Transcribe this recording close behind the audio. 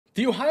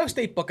The Ohio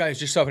State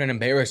Buckeyes just suffered an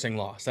embarrassing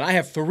loss, and I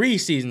have 3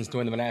 seasons to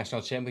win the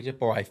national championship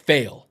or I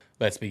fail.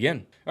 Let's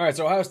begin. All right,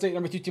 so Ohio State,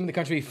 number 2 team in the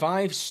country,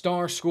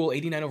 5-star school,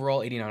 89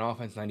 overall, 89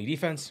 offense, 90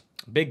 defense.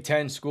 Big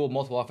Ten school,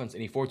 multiple offense,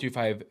 and a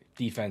 4.25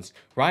 defense.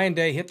 Ryan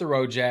Day hit the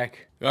road,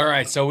 Jack. All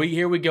right, so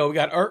here we go. We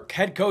got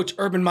head coach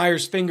Urban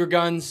Meyer's finger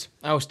guns.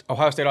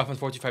 Ohio State offense,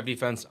 4.25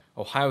 defense.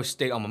 Ohio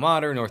State alma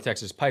mater, North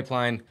Texas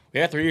pipeline. We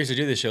got 3 years to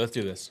do this shit. Let's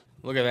do this.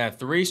 Look at that.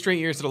 3 straight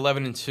years at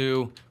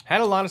 11-2. Had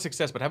a lot of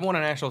success, but haven't won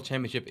a national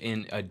championship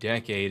in a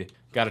decade.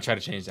 Got to try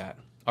to change that.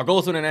 Our goal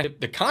is to win a national.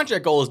 The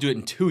contract goal is to do it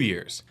in 2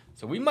 years.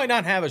 So we might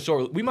have a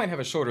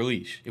shorter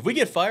leash. If we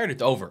get fired,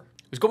 it's over.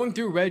 I was going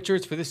through red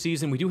shirts for this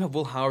season. We do have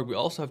Will Howard. We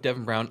also have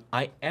Devin Brown.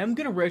 I am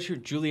going to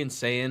redshirt Julian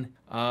Sayin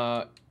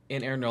and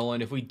Aaron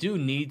Nolan. If we do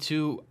need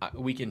to,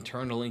 we can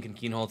turn to Lincoln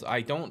Keenholz.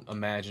 I don't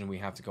imagine we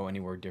have to go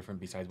anywhere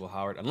different besides Will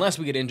Howard, unless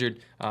we get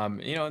injured.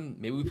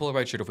 Maybe we pull a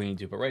red shirt if we need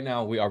to. But right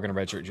now, we are going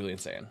to redshirt Julian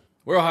Sayin.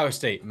 We're Ohio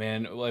State,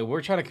 man. Like,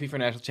 we're trying to compete for a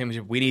national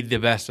championship. We need the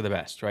best of the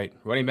best, right?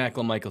 Running back,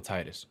 Michael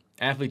Titus.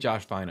 Athlete,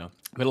 Josh Fino.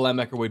 Middle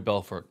linebacker, Wade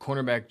Belfort.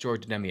 Cornerback,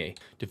 George Demier.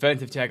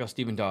 Defensive tackle,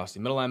 Stephen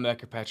Dawson. Middle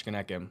linebacker, Patrick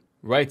Anakim.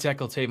 Right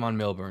tackle, Tavon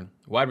Milburn.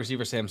 Wide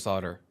receiver, Sam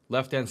Slaughter.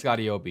 Left end,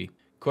 Scotty Obi.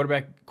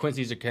 Quarterback,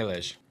 Quincy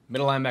Zakalish.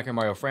 Middle linebacker,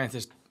 Mario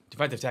Francis.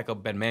 Defensive tackle,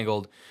 Ben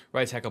Mangold.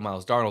 Right tackle,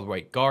 Miles Darnold.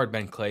 Right guard,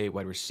 Ben Clay.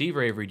 Wide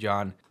receiver, Avery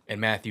John. And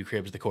Matthew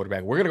Cribbs, the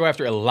quarterback. We're going to go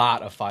after a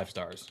lot of 5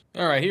 stars.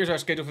 All right, here's our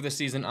schedule for this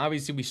season.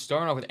 Obviously, we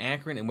start off with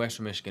Akron and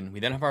Western Michigan. We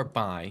then have our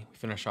bye. We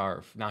finish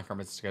our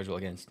non-conference schedule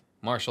against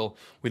Marshall.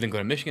 We then go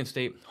to Michigan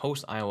State,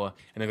 host Iowa,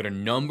 and then go to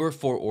number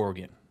 4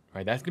 Oregon. All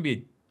right, that's going to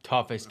be a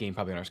toughest game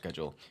probably on our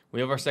schedule.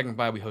 We have our second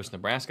bye. We host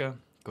Nebraska,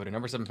 go to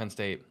number 7 Penn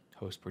State,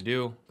 host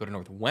Purdue, go to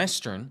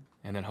Northwestern,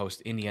 and then host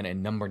Indiana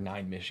and number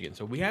 9 Michigan.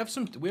 So we have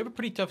a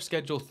pretty tough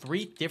schedule.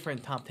 3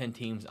 different top 10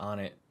 teams on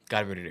it.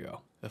 Got it ready to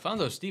go.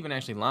 Alfonso Stephen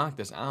actually locked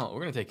us out.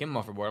 We're going to take him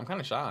off our board. I'm kind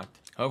of shocked.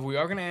 However, we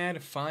are going to add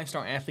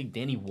 5-star athlete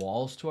Danny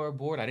Walls to our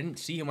board. I didn't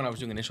see him when I was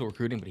doing initial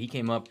recruiting, but he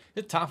came up.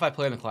 He's the top 5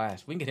 player in the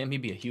class. If we can get him,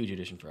 he'd be a huge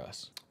addition for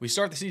us. We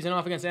start the season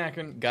off against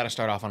Akron. Got to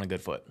start off on a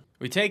good foot.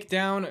 We take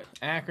down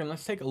Akron.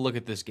 Let's take a look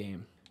at this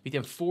game. Beat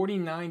them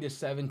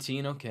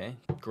 49-17. Okay,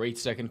 great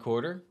second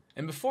quarter.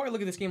 And before I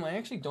look at this game, I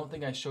actually don't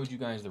think I showed you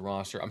guys the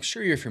roster. I'm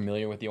sure you're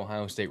familiar with the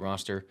Ohio State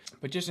roster,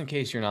 but just in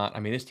case you're not, I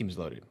mean, this team's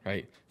loaded,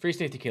 right? Free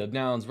safety Caleb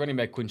Downs, running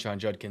back Quinshon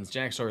Judkins,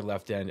 Jack Sawyer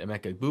left end,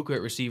 Emeka Egbuka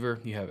at receiver.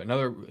 You have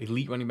another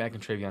elite running back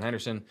in Travion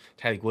Henderson,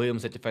 Tyleik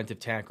Williams at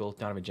defensive tackle,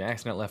 Donovan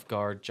Jackson at left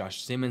guard,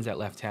 Josh Simmons at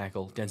left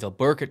tackle, Denzel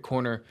Burke at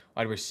corner,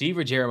 wide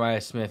receiver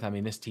Jeremiah Smith. I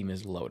mean, this team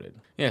is loaded.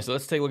 Yeah, so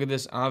let's take a look at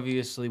this.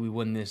 Obviously, we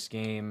win this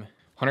game.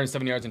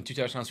 107 yards and 2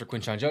 touchdowns for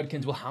Quinshon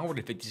Judkins. Will Howard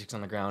at 56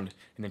 on the ground.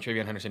 And then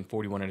Travion Henderson,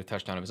 41 and a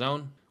touchdown of his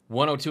own.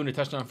 102 and a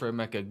touchdown for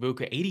Emeka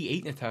Egbuka.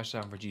 88 and a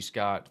touchdown for G.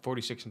 Scott.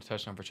 46 and a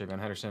touchdown for Travion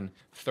Henderson.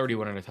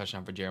 31 and a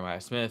touchdown for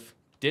Jeremiah Smith.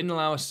 Didn't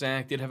allow a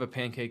sack. Did have a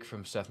pancake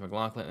from Seth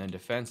McLaughlin. And then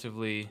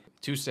defensively,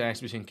 2 sacks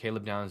between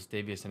Caleb Downs,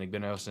 Davis and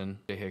Igbinosun,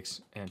 Jay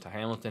Hicks, and Ty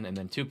Hamilton. And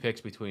then 2 picks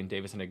between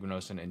Davis and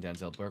Igbinosun and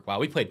Denzel Burke. Wow,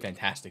 we played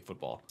fantastic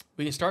football.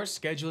 We can start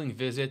scheduling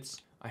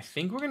visits. I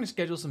think we're going to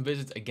schedule some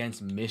visits against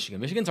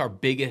Michigan. Michigan's our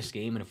biggest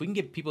game, and if we can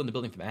get people in the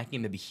building for that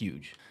game, that'd be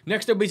huge.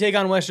 Next up, we take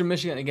on Western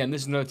Michigan. Again,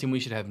 this is another team we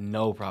should have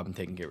no problem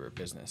taking care of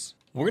business.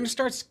 We're going to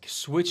start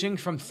switching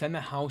from send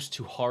the house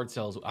to hard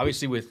sells.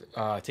 Obviously, with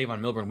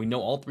Tavon Milburn, we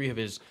know all 3 of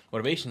his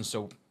motivations,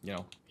 so,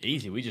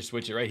 easy. We just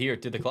switch it right here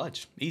to the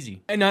clutch.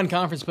 Easy. And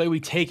non-conference play,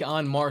 we take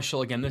on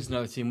Marshall. Again, this is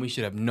another team we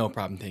should have no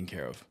problem taking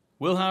care of.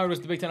 Will Howard was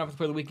the Big Ten Offensive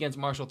Player of the Week against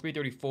Marshall,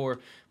 334,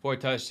 4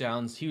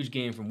 touchdowns. Huge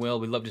game from Will.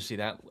 We'd love to see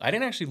that. I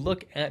didn't actually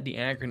look at the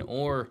Akron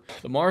or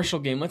the Marshall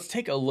game. Let's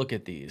take a look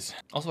at these.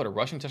 Also had a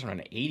rushing touchdown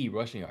on 80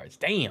 rushing yards.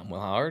 Damn, Will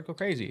Howard, go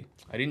crazy.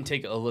 I didn't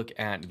take a look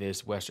at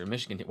this Western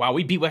Michigan team. Wow,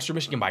 we beat Western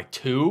Michigan by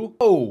 2?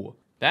 Oh,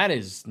 that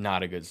is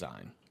not a good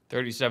sign.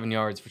 37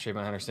 yards for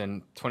Travion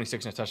Henderson,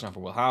 26 and a touchdown for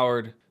Will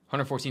Howard.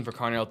 114 for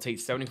Carnell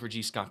Tate, 70 for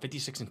G. Scott,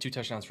 56 and 2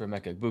 touchdowns for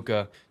Emeka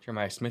Egbuka,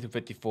 Jeremiah Smith with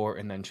 54,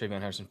 and then Travion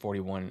Henderson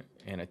 41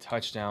 and a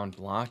touchdown.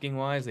 Blocking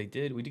wise, we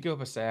did give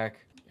up a sack,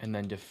 and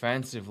then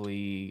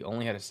defensively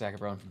only had a sack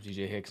of run from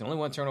J. Hicks and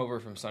only 1 turnover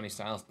from Sonny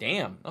Styles.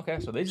 Damn. Okay,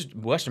 so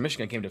Western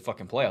Michigan came to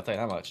fucking play. I'll tell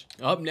you that much.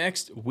 Up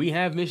next, we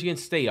have Michigan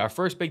State. Our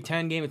first Big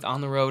Ten game. It's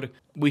on the road.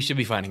 We should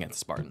be fighting against the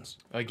Spartans.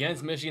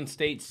 Against Michigan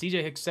State,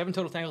 C.J. Hicks 7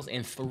 total tackles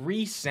and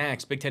 3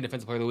 sacks. Big Ten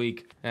Defensive Player of the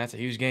Week. That's a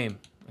huge game.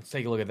 Let's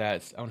take a look at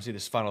that. I want to see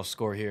this final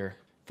score here.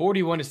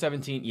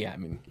 41-17. Yeah, I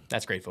mean,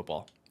 that's great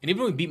football. And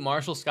even when we beat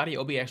Marshall, Scotty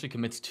Obi actually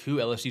commits to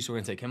LSU, so we're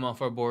going to take him off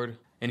our board.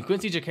 And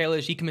Quincy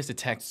Zakalish, he commits to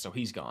Texas, so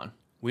he's gone.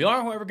 We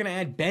are, however, going to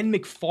add Ben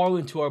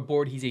McFarland to our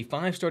board. He's a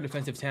 5-star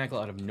defensive tackle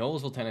out of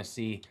Knowlesville,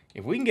 Tennessee.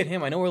 If we can get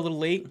him, I know we're a little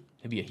late.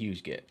 It'd be a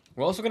huge get.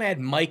 We're also going to add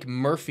Mike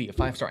Murphy, a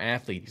 5-star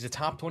athlete. He's a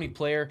top 20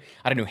 player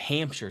out of New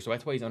Hampshire, so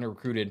that's why he's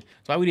under-recruited.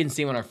 That's why we didn't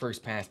see him on our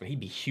first pass, but he'd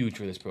be huge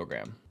for this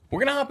program. We're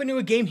going to hop into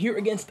a game here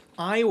against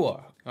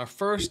Iowa. Our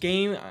first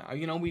game,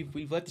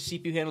 we've let the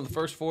CPU handle the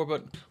first 4,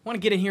 but I want to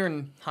get in here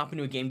and hop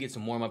into a game, get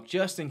some warm-up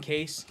just in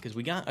case, because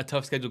we got a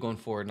tough schedule going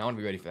forward, and I want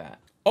to be ready for that.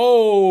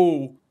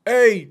 Oh,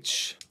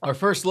 H. Our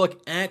first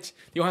look at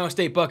the Ohio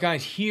State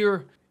Buckeyes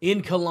here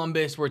in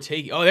Columbus. We're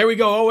taking, oh, there we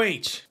go,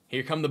 OH.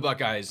 Here come the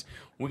Buckeyes.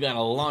 We got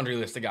a laundry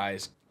list of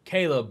guys.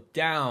 Caleb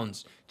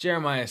Downs,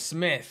 Jeremiah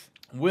Smith,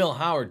 Will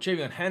Howard,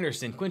 Travion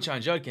Henderson,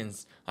 Quinshon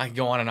Judkins. I can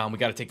go on and on. We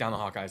got to take down the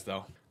Hawkeyes,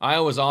 though.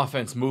 Iowa's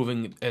offense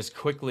moving as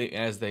quickly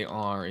as they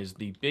are is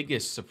the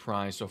biggest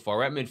surprise so far.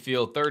 We're at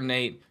midfield, 3rd and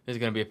 8. This is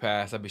going to be a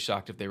pass. I'd be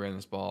shocked if they ran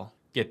this ball.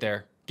 Get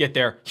there. Get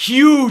there.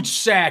 Huge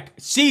sack.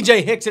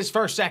 CJ Hicks, his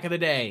first sack of the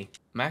day.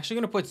 I'm actually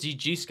going to put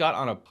G. Scott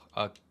on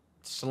a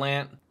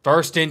slant.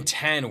 1st and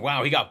 10.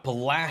 Wow, he got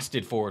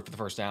blasted forward for the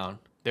first down.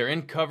 They're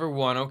in cover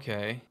 1.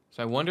 Okay.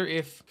 So I wonder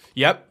if...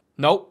 Yep.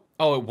 Nope.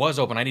 Oh, it was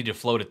open. I need to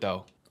float it,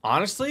 though.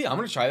 Honestly, I'm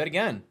going to try that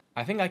again.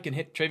 I think I can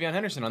hit Travion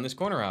Henderson on this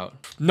corner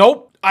out.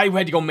 Nope. I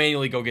had to go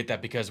manually go get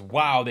that because,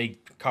 wow, they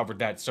covered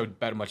that so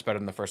much better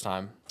than the first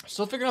time.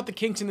 Still figuring out the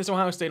kinks in this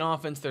Ohio State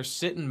offense. They're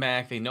sitting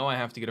back. They know I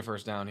have to get a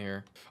first down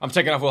here. I'm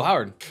taking off Will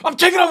Howard. I'm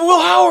taking off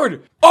Will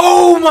Howard.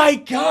 Oh, my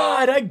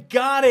God. I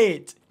got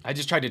it. I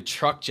just tried to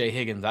truck Jay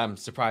Higgins. I'm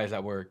surprised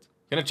that worked.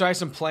 Going to try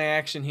some play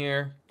action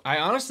here. I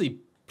honestly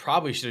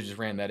probably should have just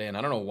ran that in.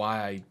 I don't know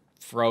why I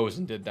froze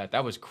and did that.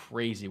 That was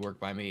crazy work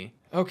by me.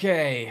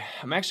 Okay,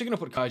 I'm actually going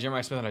to put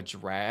Jeremiah Smith on a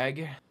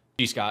drag.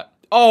 G. Scott.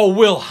 Oh,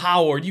 Will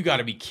Howard, you got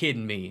to be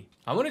kidding me.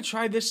 I'm going to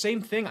try this same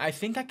thing. I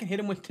think I can hit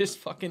him with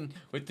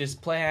this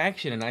play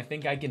action, and I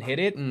think I can hit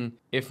it, and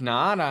if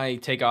not, I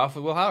take off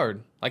with Will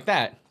Howard. Like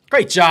that.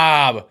 Great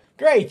job.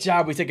 Great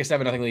job. We take a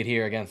 7-0 lead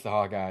here against the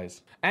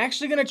Hawkeyes.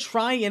 Actually going to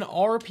try an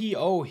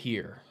RPO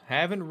here.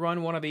 Haven't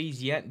run one of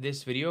these yet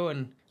this video,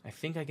 and I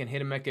think I can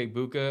hit him at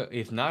Ibuka.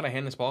 If not, I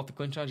hand this ball off to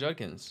Quinshon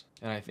Judkins.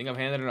 And I think I'm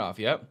handing it off.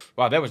 Yep.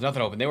 Wow, that was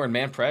nothing open. They were in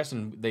man press,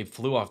 and they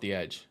flew off the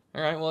edge.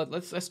 All right, well,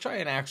 let's try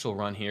an actual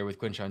run here with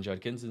Quinshon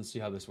Judkins and see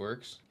how this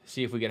works.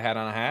 See if we get hat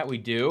on a hat. We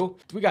do.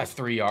 We got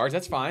 3 yards.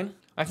 That's fine.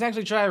 Let's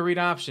actually try a read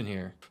option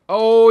here.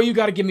 Oh, you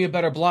got to give me a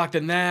better block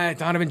than that.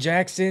 Donovan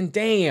Jackson.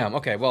 Damn.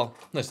 Okay, well,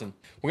 listen.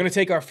 We're going to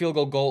take our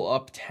field goal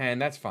up 10.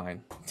 That's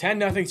fine.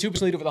 10-0.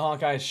 Super lead over the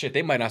Hawkeyes. Shit,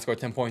 they might not score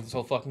 10 points this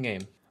whole fucking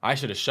game. I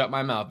should have shut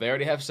my mouth. They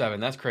already have 7.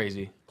 That's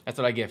crazy. That's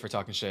what I get for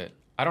talking shit.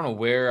 I don't know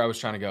where I was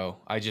trying to go.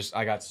 I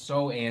got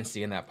so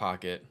antsy in that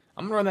pocket.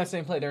 I'm going to run that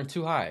same play. They're in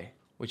too high,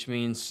 which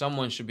means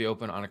someone should be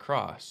open on a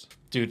cross.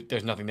 Dude,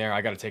 there's nothing there.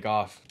 I got to take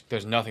off.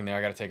 There's nothing there.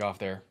 I got to take off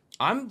there.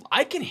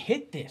 I can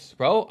hit this,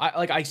 bro.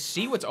 I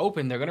see what's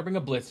open. They're going to bring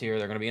a blitz here.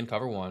 They're going to be in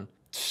cover 1.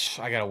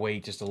 I got to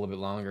wait just a little bit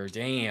longer.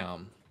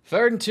 Damn.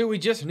 3rd and 2. We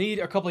just need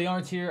a couple of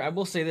yards here. I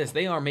will say this.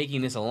 They are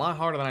making this a lot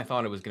harder than I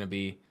thought it was going to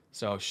be.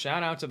 So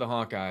shout out to the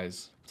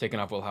Hawkeyes. Taking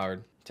off Will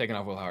Howard. Taking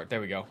off Will Howard. There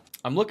we go.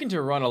 I'm looking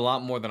to run a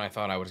lot more than I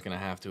thought I was going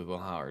to have to with Will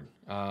Howard.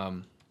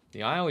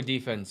 The Iowa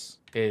defense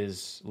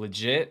is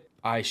legit.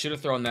 I should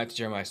have thrown that to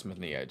Jeremiah Smith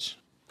on the edge.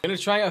 Going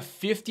to try a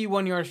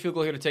 51-yard field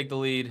goal here to take the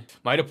lead.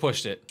 Might have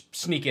pushed it.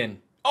 Sneak in.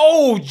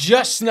 Oh,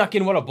 just snuck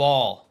in. What a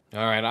ball.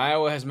 All right,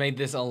 Iowa has made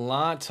this a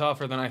lot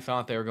tougher than I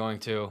thought they were going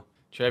to.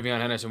 Travion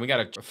Henderson, we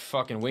got a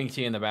fucking wing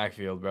tee in the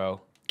backfield,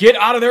 bro. Get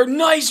out of there.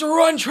 Nice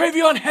run,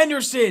 Travion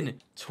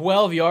Henderson.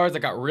 12 yards. I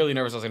got really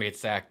nervous I was going to get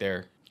sacked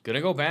there. Going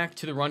to go back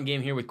to the run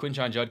game here with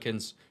Quinshon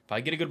Judkins. If I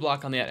get a good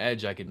block on that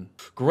edge, I can...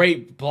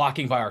 Great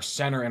blocking by our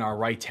center and our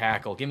right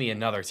tackle. Give me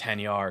another 10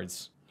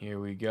 yards. Here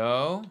we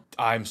go.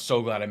 I'm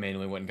so glad I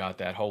manually went and got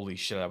that. Holy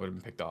shit, that would have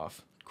been picked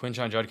off.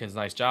 Quinshon Judkins,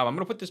 nice job. I'm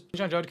going to put this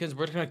Quinshon Judkins.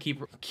 We're just going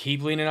to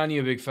keep leaning on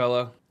you, big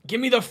fella.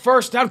 Give me the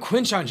first down.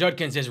 Quinshon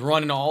Judkins is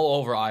running all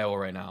over Iowa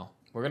right now.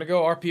 We're going to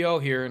go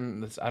RPO here,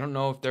 and I don't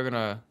know if they're going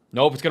to...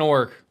 Nope, it's going to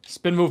work.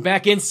 Spin move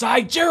back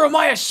inside.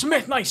 Jeremiah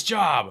Smith, nice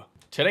job.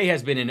 Today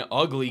has been an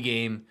ugly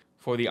game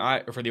for the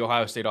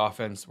Ohio State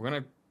offense.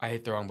 I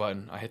hit the wrong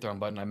button.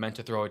 I meant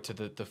to throw it to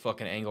the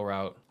fucking angle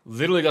route.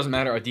 Literally doesn't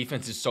matter. Our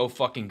defense is so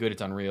fucking good,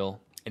 it's unreal.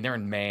 And they're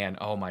in man.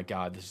 Oh my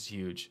God, this is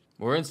huge.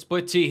 We're in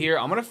split T here.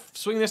 I'm going to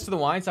swing this to the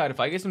wide side. If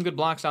I get some good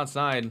blocks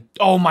outside.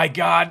 Oh my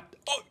God.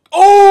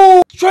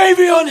 Oh!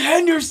 Travion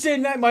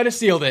Henderson! That might have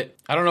sealed it.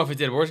 I don't know if it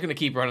did. We're just going to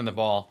keep running the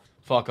ball.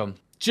 Fuck them.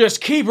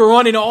 Just keep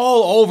running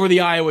all over the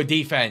Iowa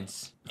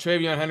defense.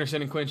 Travion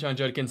Henderson and Quinshon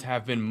Judkins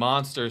have been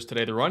monsters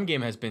today. The run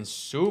game has been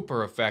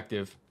super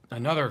effective.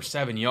 Another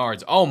 7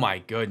 yards. Oh my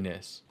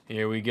goodness.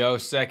 Here we go.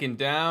 2nd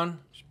down.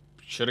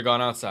 Should have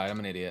gone outside. I'm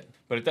an idiot.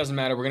 But it doesn't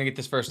matter. We're going to get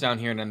this first down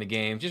here and end the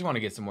game. Just want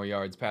to get some more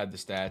yards, pad the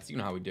stats. You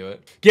know how we do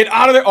it. Get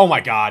out of there. Oh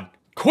my God.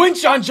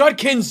 Quinshon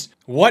Judkins.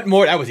 What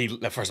more?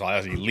 First of all, that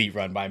was an elite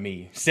run by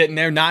me. Sitting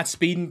there, not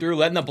speeding through,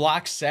 letting the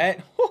block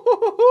set.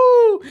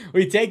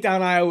 We take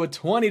down Iowa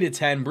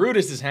 20-10.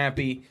 Brutus is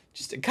happy.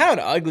 Just kind of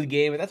an ugly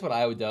game, but that's what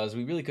Iowa does.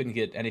 We really couldn't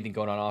get anything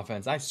going on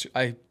offense.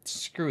 I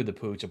screwed the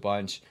pooch a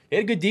bunch. They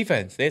had a good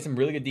defense. They had some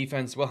really good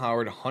defense. Will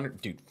Howard,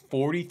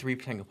 43%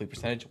 complete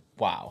percentage.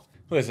 Wow.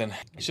 Listen,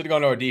 should have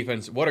gone to our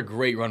defense. What a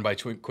great run by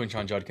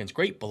Quinshon Judkins.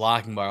 Great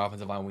blocking by our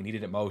offensive line. We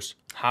needed it most.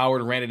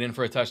 Howard ran it in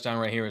for a touchdown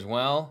right here as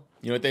well.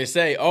 You know what they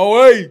say?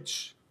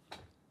 O-H.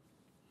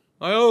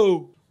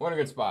 I-O. We're in a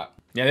good spot.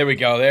 Yeah, there we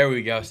go. There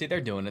we go. See,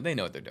 they're doing it. They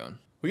know what they're doing.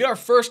 We got our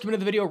first commit of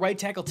the video, right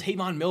tackle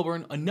Tavon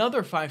Milburn,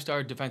 another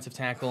 5-star defensive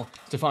tackle,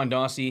 Stephon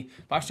Dawsey,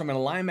 5-star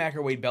middle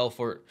linebacker Wade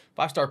Belfort,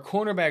 5-star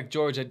cornerback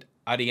George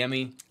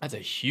Adiemi. That's a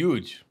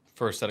huge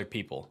first set of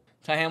people.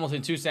 Ty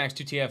Hamilton, 2 sacks,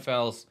 2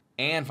 TFLs,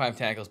 and 5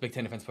 tackles. Big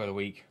Ten Defense Player of the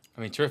Week.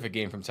 I mean, terrific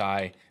game from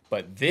Ty,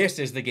 but this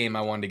is the game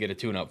I wanted to get a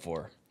tune-up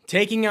for.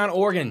 Taking on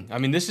Oregon. I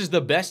mean, this is the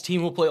best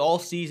team we'll play all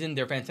season.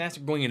 They're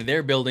fantastic going into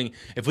their building.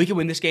 If we can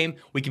win this game,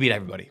 we can beat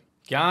everybody.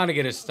 Gotta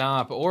get a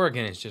stop.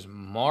 Oregon is just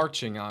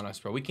marching on us,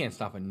 bro. We can't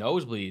stop a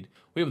nosebleed.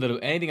 We haven't done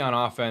anything on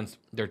offense.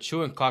 They're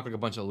chewing clock like a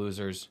bunch of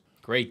losers.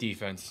 Great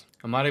defense.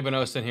 Amadi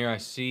Benoist in here. I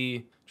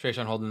see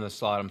Trayshawn holding the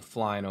slot. I'm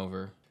flying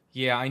over.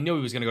 Yeah, I knew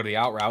he was going to go to the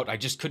out route. I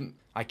just couldn't.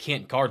 I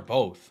can't guard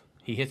both.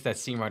 He hits that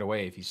seam right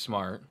away if he's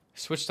smart.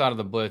 Switched out of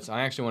the blitz.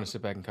 I actually want to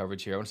sit back in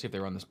coverage here. I want to see if they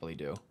run this, but they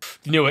do.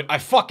 Knew it. I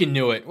fucking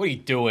knew it. What are you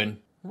doing?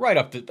 Right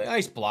up the...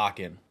 Nice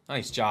blocking.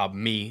 Nice job,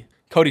 me.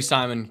 Cody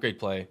Simon. Great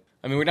play.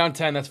 I mean, we're down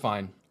 10. That's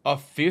fine. A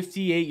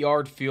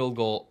 58-yard field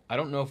goal. I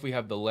don't know if we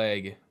have the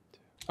leg.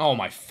 Oh,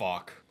 my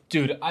fuck.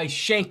 Dude, I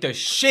shanked the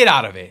shit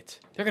out of it.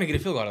 They're going to get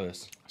a field goal out of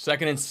this.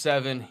 2nd and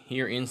 7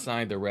 here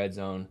inside the red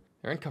zone.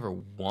 They're in cover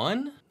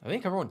 1? I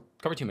think cover 1.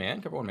 Cover 2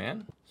 man? Cover 1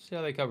 man? Let's see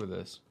how they cover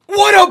this.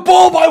 What a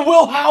ball by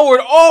Will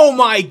Howard. Oh,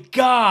 my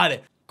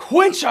God.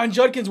 Quinshon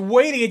Judkins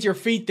way to get your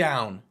feet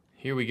down.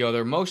 Here we go.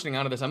 They're motioning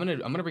out of this. I'm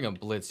gonna bring a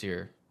blitz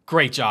here.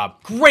 Great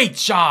job. Great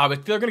job.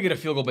 They're going to get a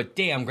field goal, but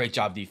damn, great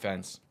job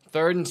defense.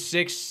 3rd and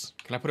 6.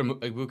 Can I put a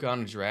Ibuka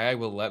on a drag?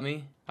 Will it let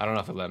me? I don't know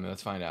if it let me.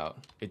 Let's find out.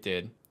 It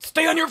did.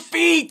 Stay on your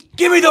feet!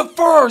 Give me the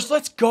first!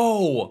 Let's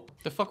go!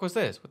 The fuck was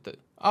this? What the?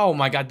 Oh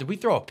my God, did we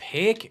throw a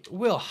pick?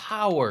 Will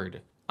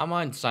Howard. I'm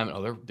on Simon.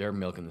 Oh, they're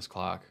milking this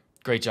clock.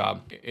 Great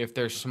job. If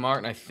they're smart,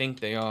 and I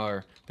think they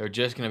are, they're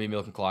just going to be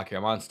milking clock here.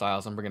 I'm on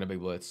Styles. I'm bringing a big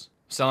blitz.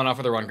 Selling off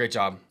for the run. Great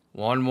job.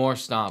 One more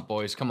stomp,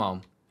 boys. Come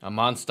on. I'm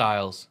on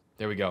Styles.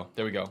 There we go.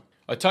 There we go.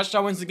 A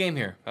touchdown wins the game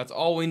here. That's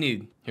all we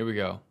need. Here we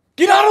go.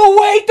 Get out of the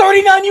way,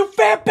 39, you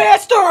fat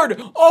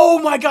bastard! Oh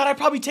my God, I'd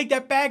probably take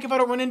that back if I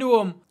don't run into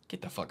him.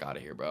 Get the fuck out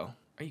of here, bro.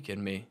 Are you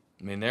kidding me?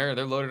 I mean, they're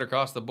loaded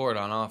across the board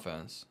on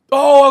offense.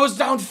 Oh, I was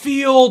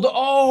downfield.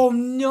 Oh,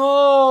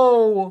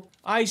 no.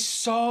 I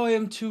saw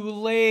him too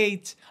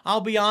late.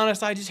 I'll be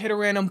honest, I just hit a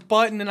random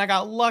button and I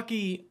got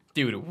lucky.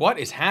 Dude, what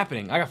is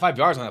happening? I got 5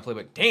 yards on that play,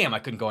 but damn, I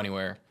couldn't go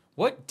anywhere.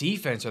 What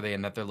defense are they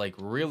in that they're like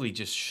really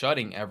just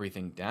shutting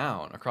everything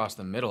down across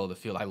the middle of the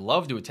field? I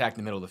love to attack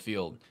the middle of the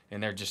field,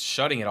 and they're just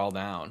shutting it all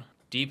down.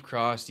 Deep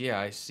cross, yeah,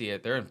 I see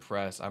it. They're in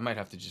press. I might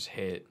have to just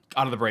hit.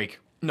 Out of the break.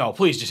 No,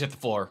 please just hit the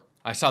floor.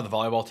 I saw the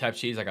volleyball tap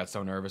cheese. I got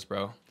so nervous,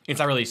 bro.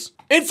 Inside release.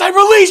 Inside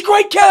release!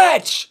 Great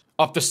catch!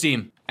 Up the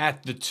seam.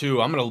 At the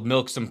 2. I'm going to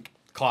milk some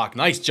clock.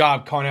 Nice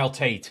job, Carnell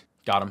Tate.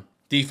 Got him.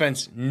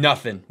 Defense,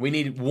 nothing. We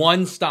need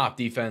 1 stop,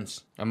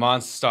 defense. I'm on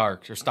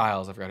Starks or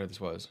Styles. I forgot who this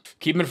was.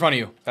 Keep them in front of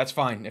you. That's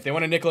fine. If they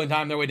want to nickel and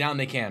dime their way down,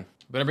 they can.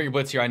 I'm gonna bring a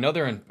blitz here. I know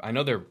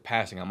they're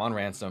passing. I'm on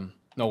Ransom.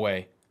 No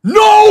way.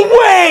 No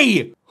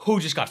way!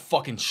 Who just got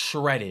fucking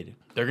shredded?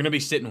 They're gonna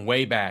be sitting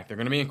way back. They're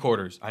gonna be in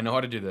quarters. I know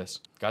how to do this.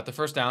 Got the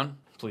first down.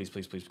 Please,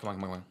 please, please. Come on,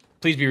 come on, come on.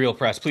 Please be real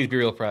press. Please be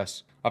real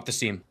press. Up the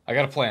seam. I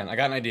got a plan. I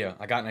got an idea.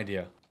 I got an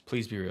idea.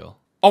 Please be real.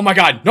 Oh my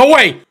God. No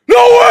way!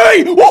 No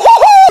way!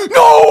 Whoa!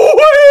 No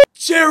way!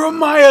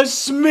 Jeremiah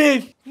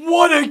Smith,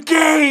 what a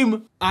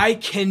game! I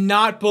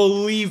cannot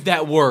believe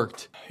that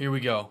worked. Here we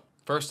go.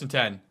 1st and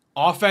 10.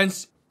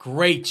 Offense,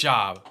 great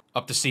job.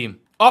 Up the seam.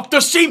 Up the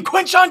seam,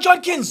 Quinshon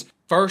Judkins!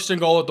 1st and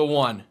goal at the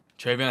 1.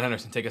 Travion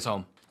Henderson, take us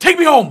home. Take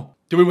me home!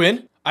 Did we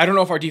win? I don't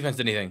know if our defense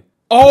did anything.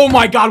 Oh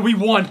my God, we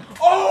won!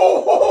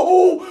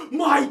 Oh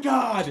my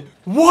God!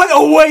 What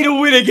a way to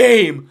win a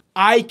game!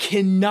 I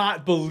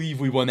cannot believe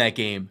we won that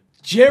game.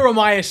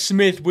 Jeremiah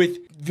Smith with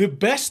the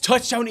best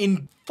touchdown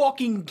in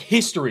fucking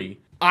history.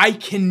 I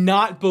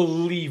cannot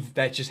believe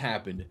that just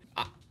happened.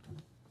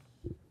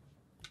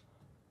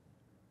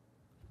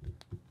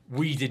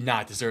 We did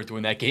not deserve to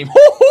win that game.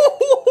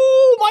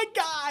 Oh my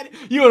God.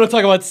 You want to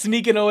talk about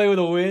sneaking away with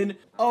a win?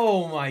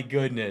 Oh my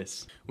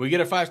goodness. We get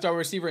a 5-star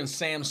receiver in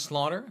Sam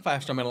Slaughter,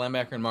 5-star middle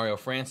linebacker in Mario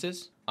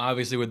Francis.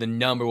 Obviously, we're the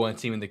 #1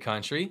 team in the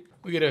country.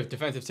 We get a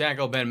defensive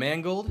tackle, Ben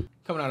Mangold.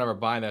 Coming out of our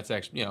bye, that's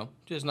actually, you know,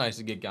 just nice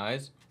to get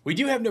guys. We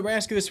do have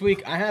Nebraska this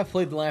week. I have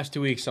played the last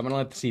 2 weeks, so I'm going to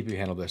let the CPU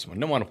handle this one.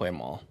 Don't want to play them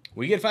all.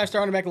 We get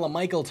 5-star running back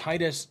LaMichael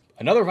Titus,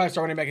 another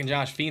 5-star running back in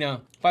Josh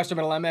Fina, 5-star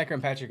middle linebacker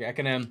in Patrick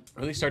Ekanem.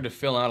 Really started to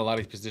fill out a lot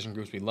of these position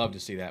groups. We'd love to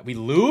see that. We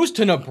lose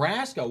to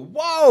Nebraska.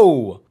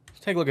 Whoa! Let's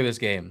take a look at this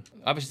game.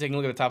 Obviously, taking a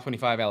look at the top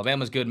 25.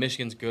 Alabama's good,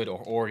 Michigan's good,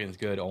 Oregon's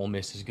good, Ole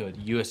Miss is good,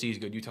 USC's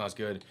good, Utah's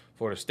good,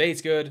 Florida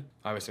State's good.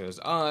 Obviously, there's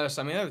us.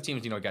 I mean, other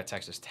teams, you know, you got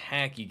Texas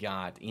Tech, you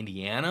got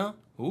Indiana.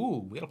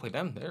 Ooh, we got to play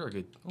them. They're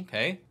good.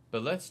 Okay.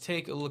 But let's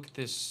take a look at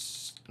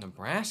this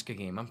Nebraska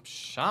game. I'm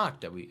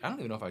shocked that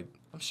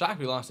I'm shocked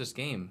we lost this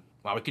game.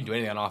 Wow, we couldn't do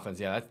anything on offense.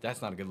 Yeah,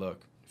 that's not a good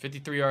look.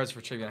 53 yards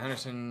for Travion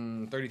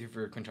Henderson, 33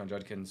 for Quinshon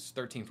Judkins,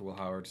 13 for Will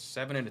Howard,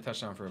 7 and a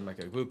touchdown for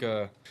Micah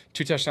Ibuka,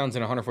 2 touchdowns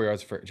and 104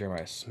 yards for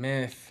Jeremiah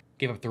Smith.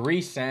 Gave up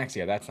 3 sacks.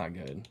 Yeah, that's not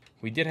good.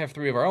 We did have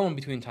 3 of our own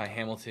between Ty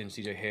Hamilton,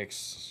 CJ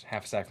Hicks,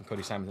 half a sack from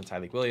Cody Simons and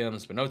Tyleik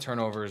Williams, but no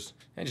turnovers.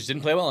 And just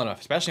didn't play well enough,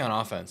 especially on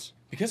offense.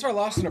 Because of our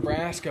loss to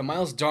Nebraska,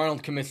 Miles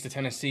Darnold commits to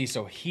Tennessee,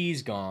 so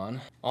he's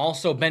gone.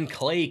 Also, Ben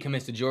Clay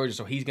commits to Georgia,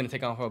 so he's going to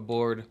take off our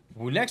board.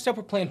 Next up,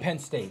 we're playing Penn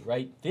State,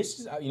 right? This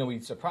is,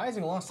 we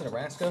surprising loss to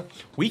Nebraska.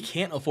 We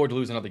can't afford to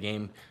lose another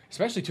game,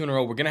 especially 2 in a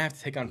row. We're going to have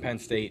to take on Penn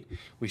State.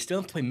 We still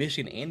have to play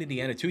Michigan and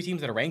Indiana, 2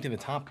 teams that are ranked in the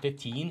top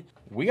 15.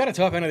 We got a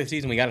tough end of the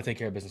season. We got to take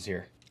care of business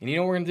here. And you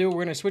know what we're going to do?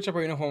 We're going to switch up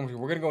our uniforms.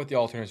 We're going to go with the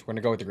alternates. We're going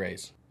to go with the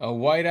grays. A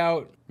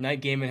whiteout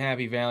night game in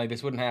Happy Valley.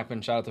 This wouldn't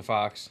happen. Shout out to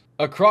Fox.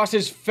 Across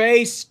his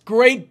face.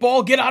 Great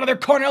ball. Get out of there,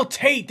 Carnell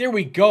Tate. There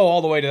we go.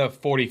 All the way to the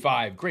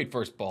 45. Great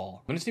first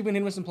ball. I'm going to see if we can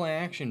hit him with some play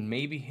action.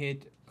 Maybe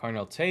hit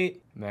Carnell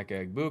Tate.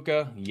 Mecca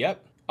Egbuka.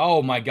 Yep.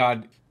 Oh, my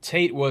God.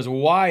 Tate was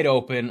wide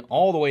open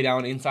all the way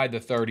down inside the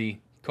 30.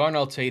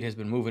 Carnell Tate has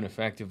been moving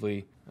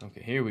effectively.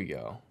 Okay, here we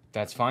go.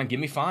 That's fine. Give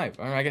me 5.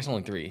 All right, I guess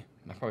only 3.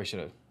 I probably should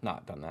have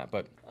not done that,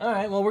 but all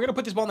right. Well, we're gonna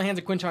put this ball in the hands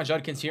of Quinshon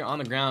Judkins here on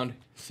the ground.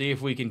 See if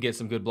we can get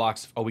some good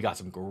blocks. Oh, we got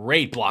some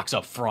great blocks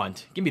up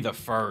front. Give me the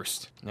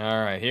first. All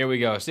right, here we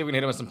go. See if we can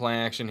hit him with some play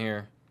action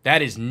here.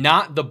 That is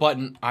not the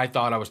button I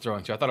thought I was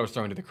throwing to. I thought I was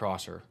throwing to the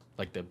crosser,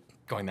 like the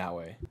going that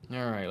way.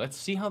 All right, let's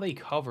see how they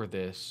cover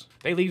this.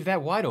 They leave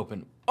that wide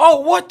open. Oh,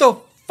 what the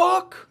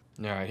fuck?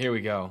 All right, here we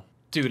go,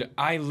 dude.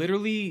 I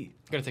literally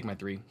gotta take my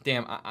 3.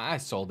 Damn, I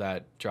sold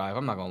that drive.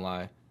 I'm not gonna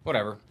lie.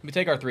 Whatever. We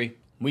take our 3.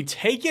 We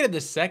take it in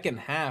the second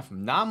half.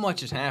 Not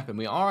much has happened.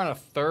 We are on a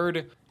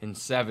 3rd and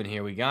 7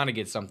 here. We got to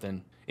get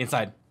something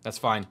inside. That's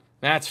fine.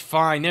 That's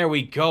fine. There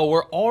we go.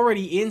 We're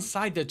already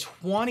inside the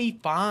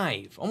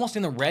 25. Almost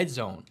in the red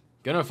zone.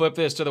 Gonna flip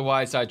this to the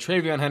wide side.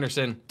 Travion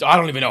Henderson. I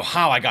don't even know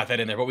how I got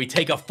that in there, but we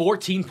take a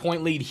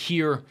 14-point lead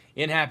here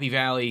in Happy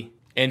Valley.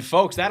 And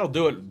folks, that'll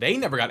do it. They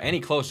never got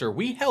any closer.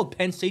 We held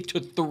Penn State to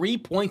 3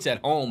 points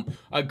at home.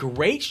 A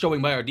great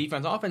showing by our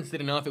defense. Offense did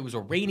enough. It was a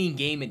raining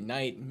game at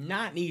night.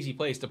 Not an easy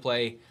place to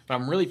play, but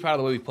I'm really proud of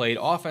the way we played.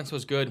 Offense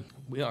was good.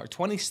 We are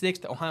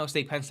 26th Ohio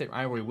State Penn State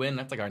rivalry win.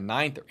 That's like our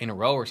 9th in a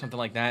row or something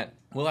like that.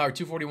 Will Howard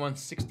 241,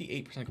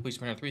 68%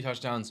 completion rate on 3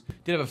 touchdowns.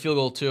 Did have a field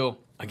goal too.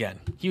 Again,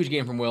 huge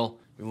game from Will.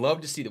 We love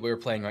to see that we're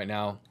playing right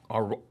now.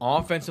 Our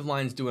offensive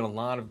line is doing a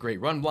lot of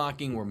great run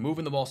blocking. We're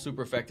moving the ball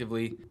super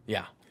effectively.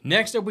 Yeah.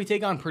 Next up, we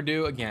take on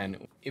Purdue.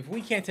 Again, if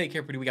we can't take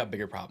care of Purdue, we got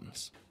bigger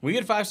problems. We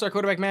get 5-star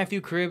quarterback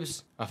Matthew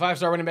Cribbs, a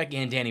 5-star running back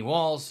and Danny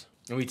Walls,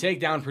 and we take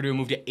down Purdue,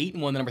 move to 8-1,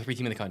 the number 3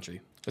 team in the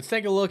country. Let's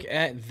take a look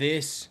at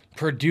this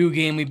Purdue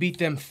game. We beat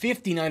them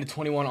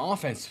 59-21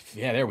 offense.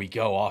 Yeah, there we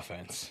go,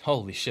 offense.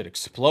 Holy shit,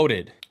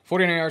 exploded.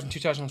 49 yards and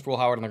 2 touchdowns for Will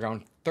Howard on the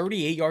ground.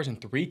 38 yards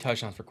and 3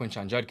 touchdowns for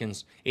Quinshon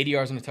Judkins. 80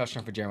 yards and a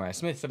touchdown for Jeremiah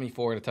Smith.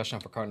 74 and a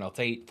touchdown for Carnell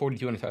Tate.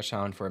 42 and a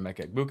touchdown for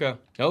Emeka Egbuka.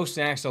 No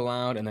sacks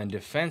allowed. And then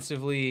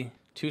defensively,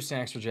 2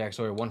 sacks for Jack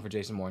Sawyer, 1 for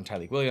Jason Moore and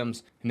Tyleik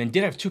Williams. And then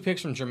did have 2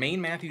 picks from Jermaine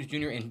Matthews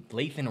Jr. and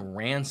Lathan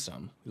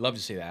Ransom. We'd love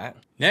to see that.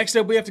 Next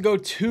up, we have to go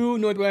to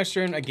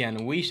Northwestern.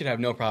 Again, we should have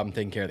no problem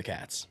taking care of the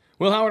Cats.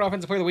 Will Howard,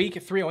 Offensive Player of the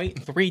Week, 308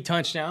 and 3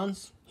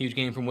 touchdowns. Huge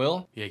game from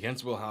Will. Yeah,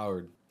 against Will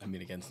Howard.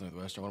 Against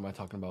Northwestern, what am I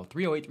talking about?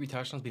 308, 3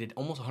 touchdowns. We did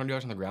almost 100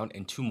 yards on the ground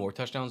and 2 more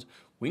touchdowns.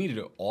 We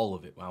needed all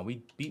of it. Wow,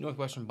 we beat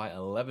Northwestern by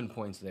 11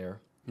 points there.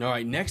 All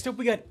right, next up,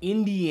 we got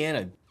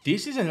Indiana.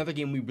 This is another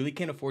game we really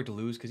can't afford to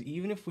lose because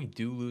even if we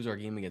do lose our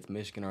game against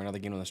Michigan or another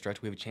game on the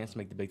stretch, we have a chance to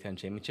make the Big Ten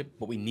championship,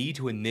 but we need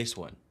to win this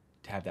one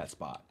to have that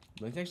spot.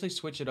 Let's actually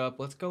switch it up.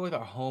 Let's go with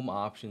our home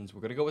options. We're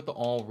going to go with the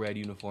all-red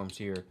uniforms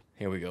here.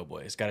 Here we go,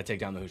 boys. Got to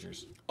take down the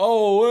Hoosiers.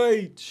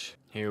 OH!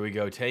 Here we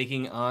go,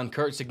 taking on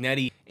Curt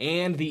Cignetti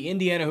and the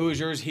Indiana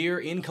Hoosiers here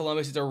in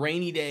Columbus. It's a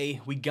rainy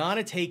day. We got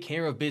to take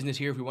care of business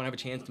here if we want to have a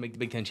chance to make the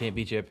Big Ten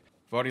championship.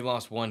 We've already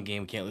lost 1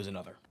 game. We can't lose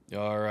another.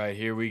 All right,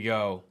 here we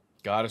go.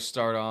 Got to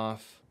start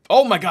off.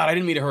 Oh, my God. I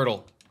didn't mean to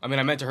hurdle. I mean,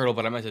 I meant to hurdle,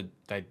 but I meant to...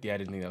 Yeah, I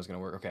didn't think that was going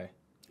to work. Okay.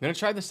 I'm going to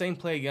try the same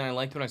play again. I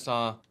liked what I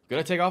saw.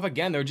 Going to take off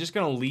again. They're just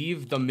going to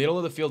leave the middle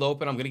of the field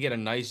open. I'm going to get a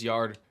nice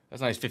yard.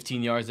 That's a nice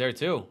 15 yards there,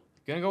 too.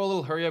 Going to go a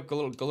little hurry up, go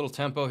a little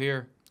tempo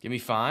here. Give me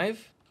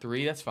 5,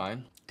 3. That's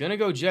fine. Gonna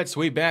go jet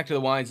sweep back to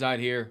the wide side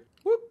here.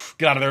 Whoop.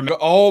 Get out of there.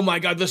 Oh my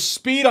God, the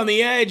speed on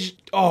the edge.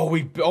 Oh,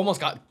 we almost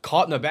got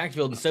caught in the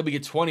backfield. Instead, we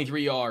get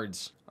 23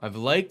 yards. I've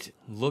liked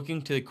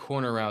looking to the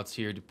corner routes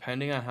here,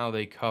 depending on how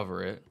they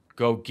cover it.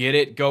 Go get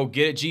it. Go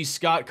get it. G.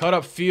 Scott, cut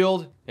up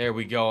field. There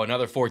we go.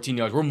 Another 14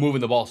 yards. We're moving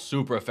the ball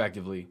super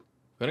effectively.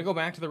 Gonna go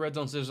back to the red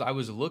zone scissors. I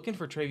was looking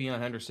for Travion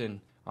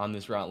Henderson on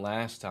this route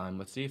last time.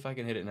 Let's see if I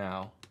can hit it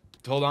now.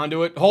 Hold on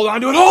to it. Hold on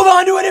to it. Hold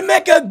on to it. And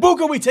Emeka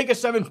Egbuka, we take a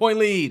 7-point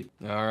lead.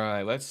 All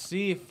right, let's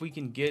see if we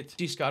can get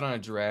G. Scott on a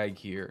drag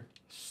here.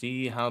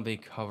 See how they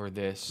cover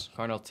this.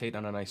 Carnell Tate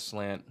on a nice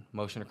slant.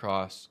 Motion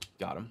across.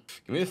 Got him.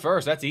 Give me the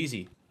first. That's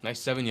easy. Nice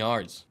 7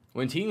 yards.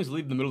 When teams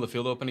leave the middle of the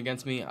field open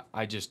against me,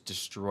 I just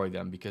destroy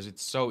them because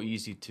it's so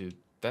easy to...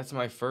 That's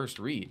my first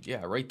read.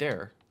 Yeah, right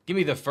there. Give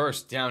me the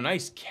first down.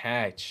 Nice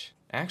catch.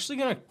 Actually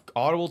going to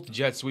audible to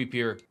jet sweep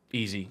here.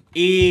 Easy.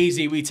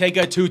 Easy. We take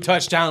a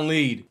 2-touchdown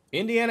lead.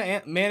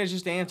 Indiana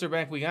manages to answer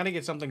back. We got to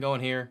get something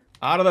going here.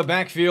 Out of the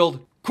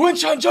backfield.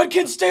 Quinshon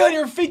Judkins, stay on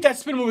your feet. That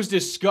spin move was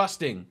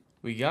disgusting.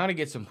 We got to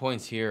get some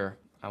points here.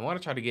 I want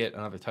to try to get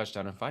another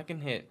touchdown. If I can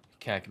hit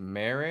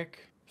Kakmeric.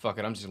 Fuck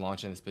it, I'm just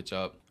launching this bitch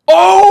up.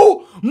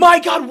 Oh my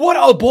God, what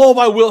a ball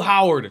by Will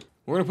Howard.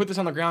 We're going to put this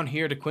on the ground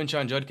here to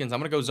Quinshon Judkins. I'm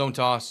going to go zone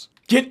toss.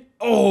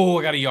 Oh,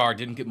 I got a yard.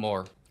 Didn't get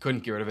more.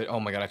 Couldn't get rid of it. Oh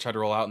my God, I tried to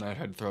roll out and then I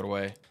tried to throw it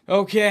away.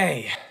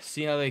 Okay,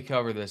 see how they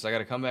cover this. I got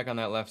to come back on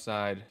that left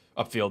side.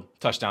 Upfield,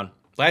 touchdown.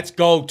 Let's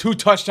go. 2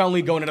 touchdown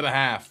lead going into the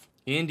half.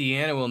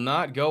 Indiana will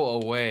not go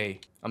away.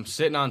 I'm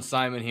sitting on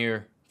Simon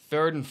here.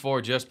 3rd and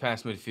 4 just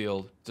past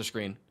midfield. It's a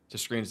screen. It's a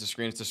screen. It's a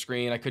screen. It's a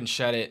screen. I couldn't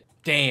shed it.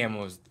 Damn, it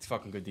was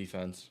fucking good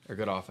defense. Or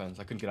good offense.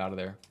 I couldn't get out of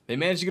there. They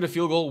managed to get a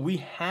field goal. We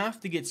have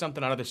to get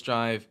something out of this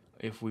drive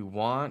if we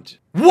want.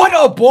 What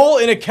a ball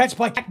and a catch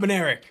by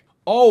Kakmeric.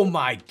 Oh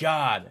my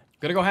God.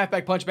 Gonna go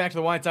halfback punch back to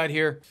the wide side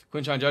here.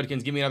 Quinshon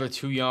Judkins, give me another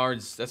 2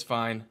 yards. That's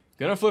fine.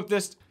 Gonna flip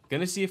this.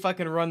 Gonna see if I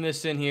can run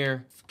this in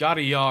here. Got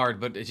a yard,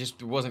 but it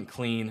just wasn't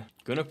clean.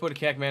 Gonna put a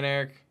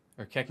Kakmeric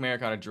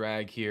on a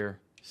drag here.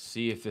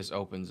 See if this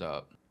opens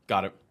up.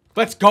 Got it.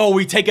 Let's go.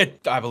 We take a,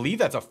 I believe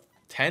that's a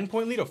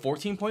 10-point lead, a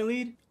 14-point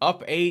lead.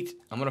 Up 8.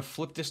 I'm gonna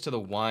flip this to the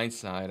wide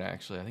side,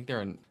 actually. I think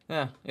they're in,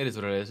 it is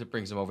what it is. It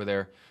brings them over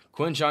there.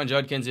 Quinshon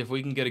Judkins, if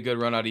we can get a good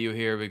run out of you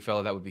here, big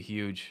fella, that would be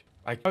huge.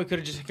 I probably could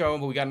have just gone,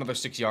 but we got another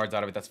 6 yards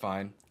out of it. That's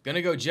fine.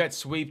 Gonna go jet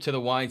sweep to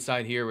the wide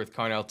side here with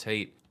Carnell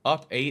Tate.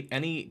 Up 8.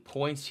 Any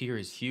points here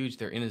is huge.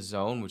 They're in a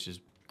zone, which is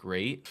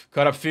great.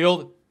 Cut up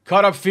field.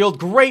 Cut up field.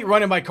 Great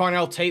running by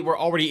Carnell Tate. We're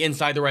already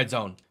inside the red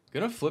zone.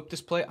 Gonna flip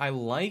this play. I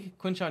like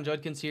Quinshon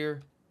Judkins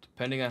here,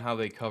 depending on how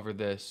they cover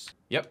this.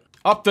 Yep.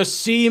 Up the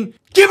seam.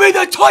 Give me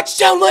the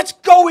touchdown. Let's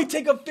go. We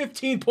take a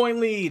 15-point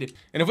lead.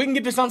 And if we can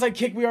get this onside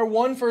kick, we are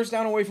 1 first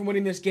down away from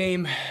winning this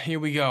game. Here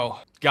we go.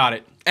 Got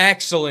it.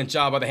 Excellent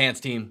job by the Hans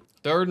team.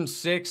 3rd and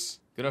 6.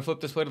 Gonna flip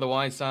this play to the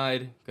wide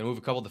side. Gonna move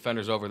a couple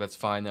defenders over. That's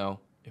fine, though.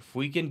 If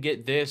we can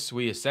get this,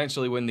 we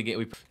essentially win the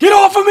game. Get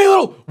off of me,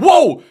 little!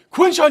 Whoa!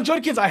 Quinshon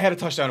Judkins, I had a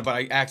touchdown, but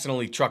I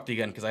accidentally trucked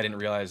again because I didn't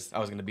realize I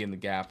was going to be in the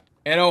gap.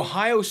 And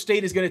Ohio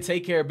State is going to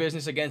take care of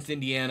business against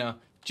Indiana.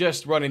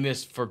 Just running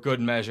this for good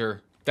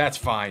measure. That's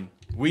fine.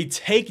 We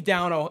take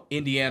down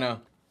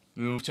Indiana,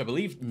 which I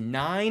believe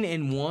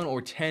 9-1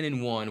 or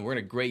 10-1. We're in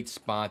a great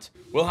spot.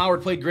 Will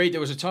Howard played great.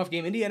 There was a tough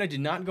game. Indiana did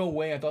not go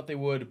away. I thought they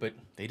would, but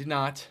they did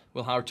not.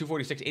 Will Howard,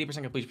 246,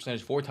 80% completion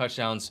percentage, 4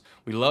 touchdowns.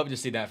 We love to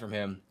see that from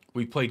him.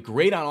 We played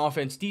great on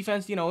offense.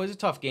 Defense, you know, is a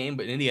tough game,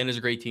 but Indiana's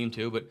a great team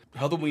too. But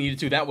held them we needed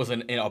to. That was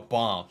a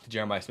bomb to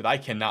Jeremiah Smith. I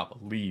cannot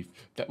believe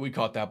that we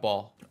caught that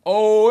ball.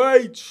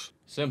 OH!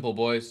 Simple,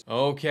 boys.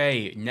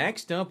 Okay,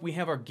 next up, we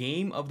have our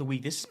game of the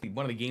week. This is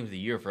one of the games of the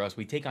year for us.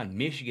 We take on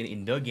Michigan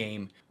in the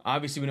game.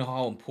 Obviously, we know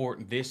how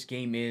important this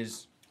game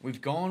is.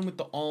 We've gone with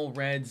the all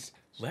reds.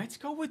 Let's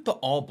go with the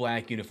all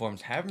black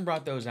uniforms. Haven't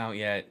brought those out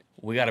yet.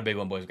 We got a big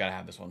one, boys. We got to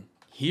have this one.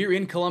 Here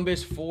in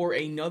Columbus for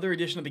another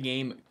edition of the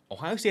game.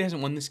 Ohio State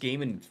hasn't won this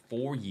game in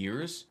 4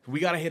 years. We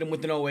got to hit them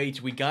with an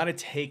OH. We got to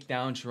take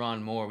down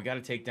Sharon Moore. We got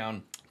to take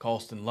down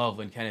Colston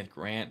Loveland, Kenneth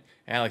Grant,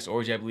 Alex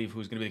Orji, I believe,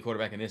 who's going to be the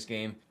quarterback in this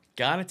game.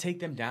 Got to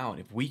take them down.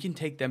 If we can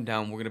take them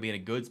down, we're going to be in a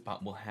good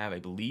spot. We'll have, I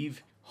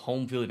believe,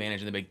 home field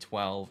advantage in the Big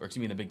 12, or excuse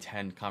me, in the Big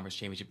 10 conference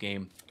championship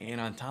game. And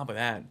on top of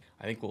that,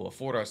 I think we'll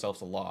afford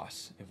ourselves a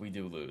loss if we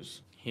do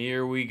lose.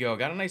 Here we go.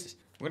 Got a nice,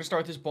 we're going to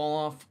start this ball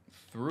off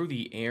through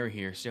the air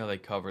here. See how they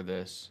cover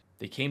this.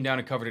 They came down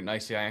and covered it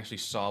nicely. I actually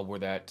saw where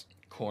that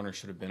corner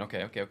should have been.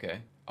 Okay.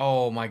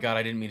 Oh my God,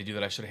 I didn't mean to do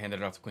that. I should have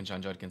handed it off to Quinshon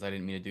Judkins. I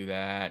didn't mean to do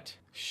that.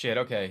 Shit,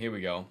 okay, here we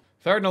go.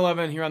 3rd and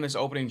 11 here on this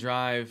opening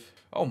drive.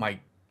 Oh my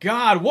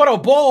God, what a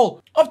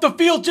ball! Up the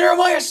field,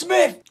 Jeremiah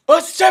Smith! A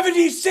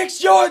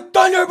 76-yard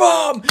thunder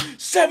bomb!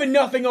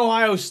 7-0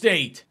 Ohio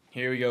State.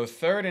 Here we go,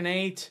 3rd and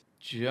 8.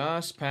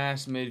 Just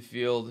past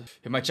midfield.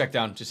 Hit my check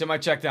down. Just hit my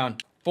check down.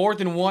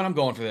 4th and 1, I'm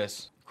going for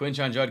this.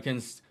 Quinshon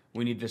Judkins,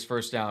 we need this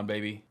first down,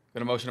 baby.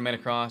 Gonna motion a man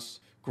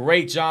across.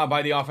 Great job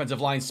by the offensive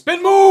line.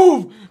 Spin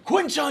move!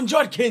 Quinshon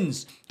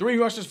Judkins! 3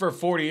 rushes for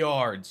 40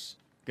 yards.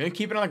 Gonna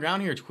keep it on the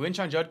ground here.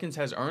 Quinshon Judkins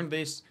has earned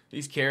these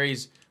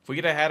carries. If we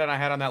get a head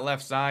on that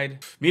left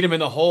side, meet him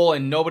in the hole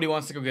and nobody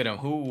wants to go get him.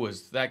 Who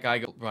was that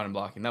guy running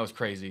blocking? That was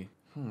crazy.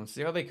 Let's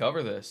see how they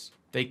cover this.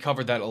 They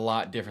covered that a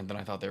lot different than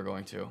I thought they were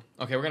going to.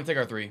 Okay, we're gonna take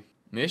our 3.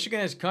 Michigan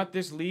has cut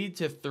this lead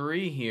to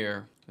 3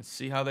 here. Let's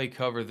see how they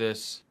cover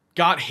this.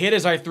 Got hit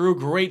as I threw.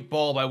 Great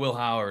ball by Will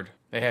Howard.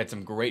 They had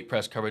some great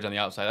press coverage on the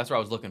outside. That's where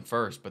I was looking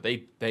first, but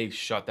they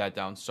shut that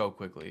down so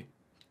quickly.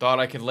 Thought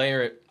I could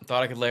layer it.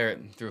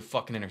 And threw a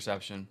fucking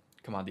interception.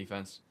 Come on,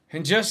 defense.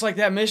 And just like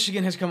that,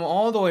 Michigan has come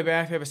all the way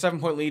back. They have a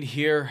 7-point lead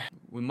here.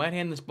 We might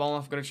hand this ball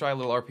off. Gonna try a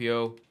little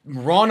RPO.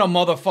 Run a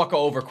motherfucker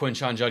over,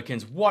 Quinshon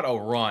Judkins. What a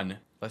run.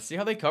 Let's see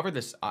how they cover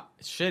this.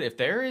 Shit, if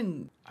they're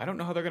in... I don't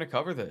know how they're gonna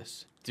cover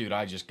this. Dude,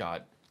 I just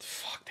got...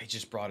 Fuck, they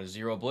just brought a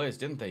 0 blitz,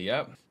 didn't they?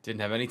 Yep.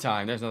 Didn't have any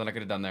time. There's nothing I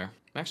could have done there.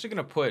 I'm actually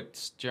going to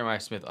put Jeremiah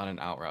Smith on an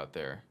out route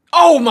there.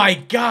 Oh my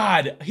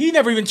God! He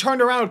never even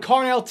turned around.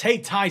 Carnell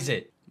Tate ties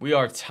it. We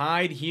are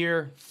tied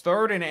here.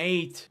 3rd and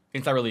 8.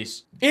 Inside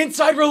release.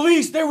 Inside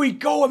release! There we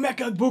go,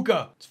 Emeka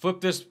Egbuka. Let's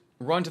flip this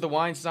run to the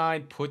wide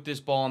side, put this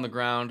ball on the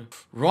ground,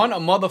 run a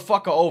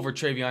motherfucker over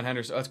Travion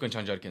Henderson. Oh, that's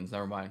Quinshon Judkins.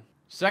 Never mind.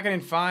 2nd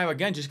and 5.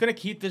 Again, just going to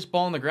keep this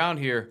ball on the ground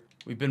here.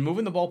 We've been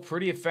moving the ball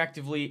pretty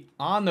effectively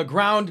on the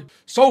ground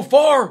so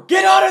far.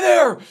 Get out of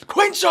there!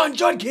 Quinshon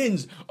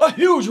Judkins! A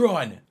huge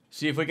run!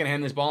 See if we can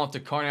hand this ball off to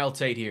Carnell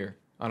Tate here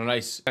on a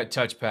nice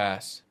touch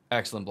pass.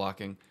 Excellent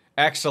blocking.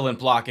 Excellent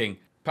blocking.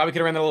 Probably could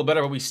have ran that a little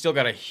better, but we still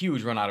got a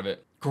huge run out of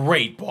it.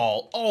 Great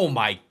ball. Oh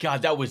my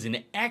God, that was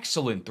an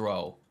excellent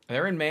throw.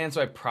 They're in man,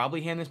 so I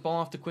probably hand this ball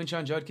off to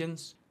Quinshon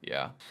Judkins.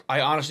 Yeah.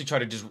 I honestly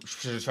should have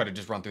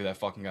just run through that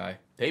fucking guy.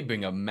 They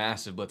bring a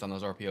massive blitz on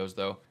those RPOs,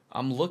 though.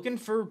 I'm looking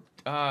for,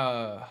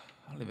 I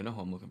don't even know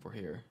who I'm looking for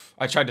here.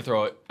 I tried to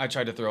throw it. I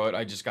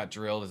just got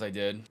drilled as I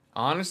did.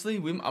 Honestly,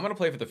 I'm going to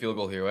play for the field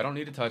goal here. I don't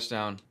need a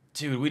touchdown.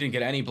 Dude, we didn't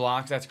get any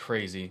blocks. That's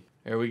crazy.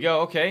 There we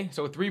go. Okay,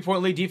 so a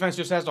 3-point lead. Defense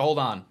just has to hold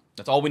on.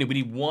 That's all we need. We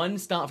need one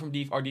stop from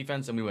our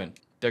defense, and we win.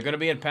 They're going to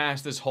be in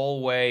pass this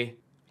whole way,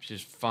 which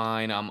is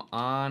fine. I'm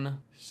on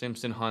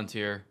Simpson Hunt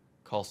here.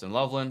 Colston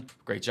Loveland.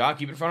 Great job.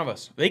 Keep it in front of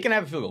us. They can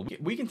have a field goal.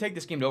 We can take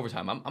this game to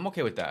overtime. I'm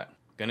okay with that.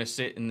 Gonna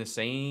sit in the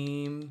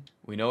same.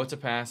 We know it's a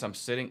pass. I'm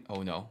sitting.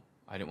 Oh, no.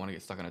 I didn't want to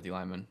get stuck on a D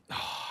lineman.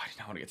 Oh, I did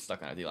not want to get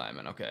stuck on a D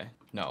lineman. Okay.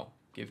 No.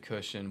 Give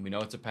cushion. We know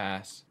it's a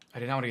pass. I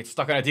did not want to get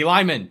stuck on a D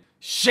lineman.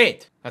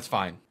 Shit. That's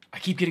fine. I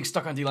keep getting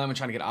stuck on D lineman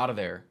trying to get out of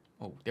there.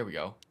 Oh, there we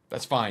go.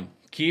 That's fine.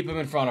 Keep him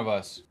in front of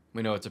us.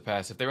 We know it's a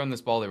pass. If they run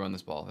this ball, they run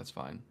this ball. That's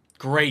fine.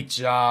 Great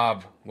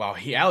job. Wow.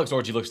 Alex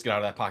Orji looks to get out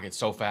of that pocket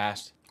so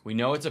fast. We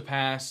know it's a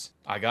pass.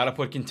 I got to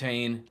put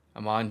contain.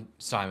 I'm on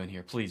Simon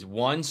here. Please.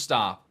 One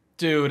stop.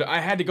 Dude, I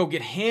had to go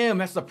get him.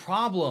 That's the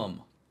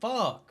problem.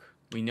 Fuck.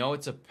 We know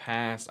it's a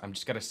pass. I'm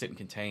just got to sit and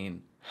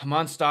contain. I'm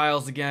on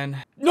Styles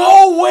again.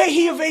 No way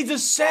he evades a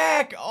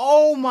sack.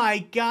 Oh my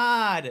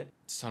God.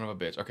 Son of a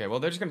bitch. Okay, well,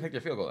 they're just going to take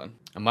their field goal then.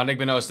 I'm on Nick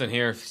Benoston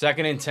here.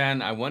 2nd and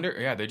 10. I wonder.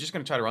 Yeah, they're just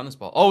going to try to run this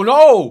ball. Oh,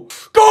 no.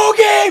 Go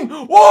game.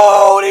 Whoa,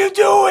 what are you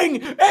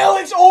doing?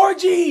 Alex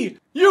Orji.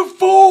 You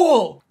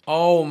fool.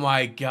 Oh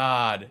my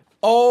God.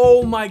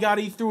 Oh my God,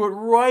 he threw it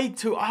right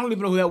to, I don't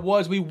even know who that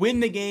was. We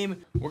win the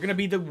game. We're going to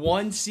be the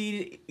 1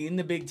 seed in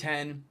the Big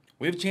Ten.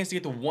 We have a chance to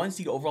get the 1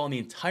 seed overall in the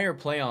entire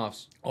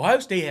playoffs. Ohio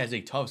State has a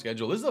tough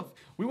schedule.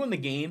 We won the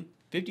game,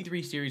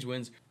 53 series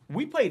wins.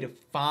 We played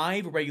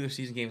 5 regular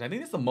season games. I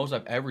think that's the most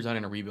I've ever done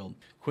in a rebuild.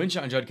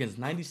 Quinshon Judkins,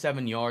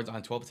 97 yards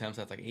on 12 attempts.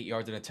 That's like 8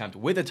 yards an attempt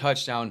with a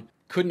touchdown.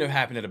 Couldn't have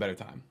happened at a better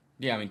time.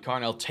 Yeah, I mean,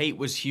 Carnell Tate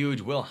was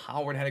huge. Will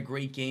Howard had a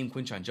great game.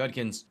 Quinshon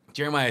Judkins.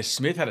 Jeremiah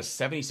Smith had a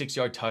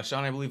 76-yard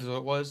touchdown, I believe is what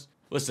it was.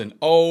 Listen,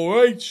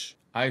 OH.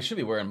 I should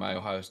be wearing my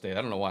Ohio State.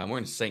 I don't know why. I'm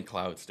wearing St.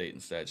 Cloud State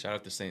instead. Shout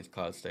out to St.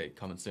 Cloud State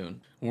coming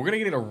soon. We're going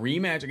to get a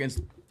rematch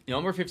against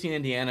number 15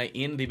 Indiana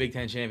in the Big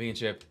Ten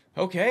Championship.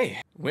 Okay.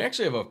 We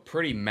actually have a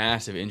pretty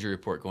massive injury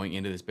report going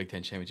into this Big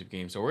Ten Championship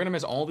game. So we're going to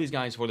miss all these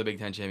guys for the Big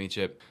Ten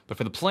Championship. But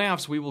for the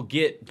playoffs, we will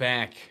get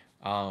back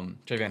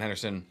Travion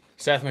Henderson,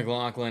 Seth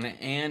McLaughlin,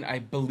 and I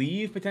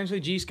believe potentially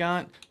G.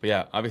 Scott. But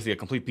yeah, obviously a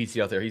complete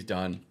PC out there. He's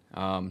done.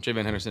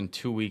 Travion Henderson,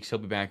 2 weeks. He'll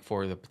be back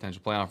for the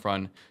potential playoff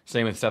run.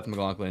 Same with Seth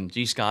McLaughlin.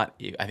 G. Scott,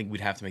 I think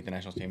we'd have to make the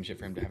national championship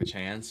for him to have a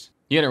chance.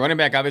 Yeah, the running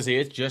back, obviously,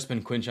 it's just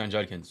been Quinshon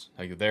Judkins.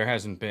 Like, there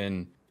hasn't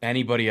been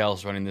anybody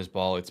else running this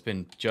ball. It's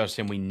been just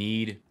him. We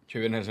need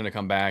Travion Henderson to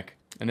come back.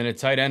 And then at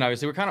tight end,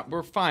 obviously,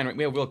 we're fine. Right?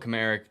 We have Will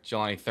Kamarick,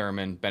 Jelani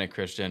Thurman, Bennett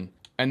Christian.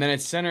 And then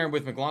at center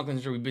with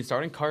McLaughlin, we've been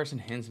starting Carson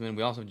Hinsman.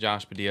 We also have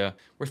Josh Padilla.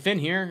 We're thin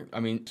here. I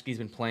mean, he's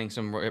been playing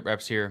some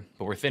reps here,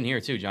 but we're thin here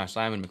too. Josh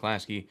Simon,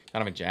 McClaskey,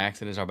 Donovan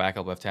Jackson is our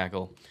backup left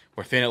tackle.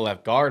 We're thin at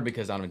left guard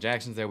because Donovan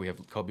Jackson's there. We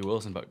have Kobe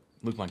Wilson, but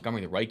Luke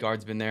Montgomery, the right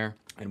guard's been there.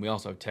 And we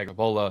also have Teg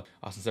Ebola,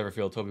 Austin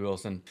Severfield, Toby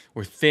Wilson.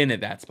 We're thin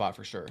at that spot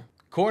for sure.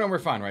 Corner, we're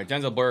fine, right?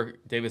 Denzel Burke,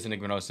 Davis and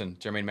Nick Vanosen,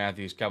 Jermaine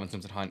Matthews, Calvin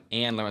Simpson Hunt,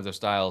 and Lorenzo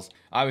Styles.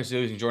 Obviously,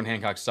 losing Jordan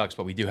Hancock sucks,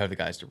 but we do have the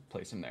guys to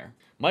replace him there.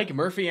 Mike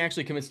Murphy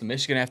actually commits to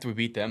Michigan after we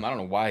beat them. I don't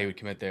know why he would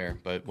commit there,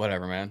 but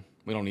whatever, man.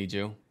 We don't need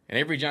you. And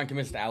Avery John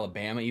commits to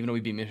Alabama, even though we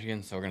beat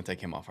Michigan, so we're going to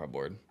take him off our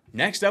board.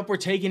 Next up, we're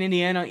taking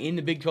Indiana in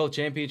the Big 12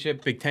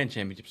 Championship, Big 10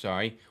 Championship,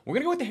 sorry. We're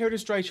going to go with the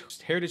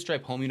Heritage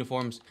Stripe home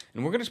uniforms,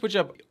 and we're going to switch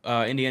up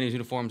Indiana's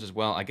uniforms as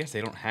well. I guess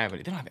they don't have it.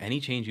 They don't have any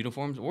change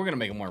uniforms. We're going to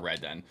make them more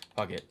red then.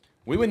 Fuck it.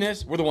 We win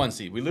this, we're the 1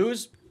 seed. We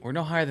lose, we're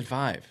no higher than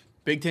 5.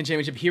 Big 10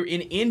 Championship here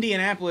in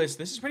Indianapolis.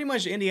 This is pretty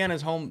much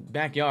Indiana's home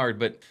backyard,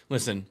 but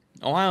listen,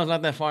 Ohio's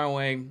not that far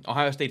away.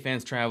 Ohio State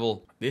fans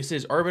travel. This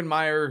is Urban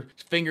Meyer,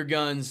 finger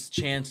guns,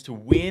 chance to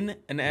win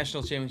a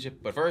national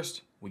championship. But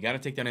first, we got to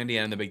take down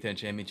Indiana in the Big 10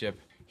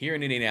 Championship here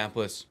in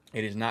Indianapolis.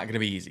 It is not going to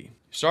be easy.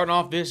 Starting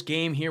off this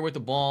game here with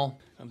the ball.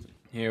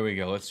 Here we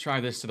go. Let's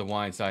try this to the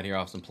wide side here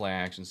off some play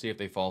action. See if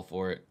they fall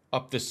for it.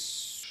 Up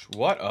this.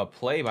 What a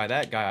play by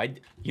that guy.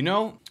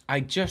 I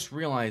just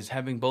realized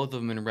having both of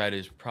them in red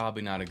is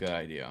probably not a good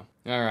idea.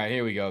 All right,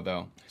 here we go,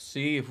 though.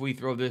 See if we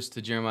throw this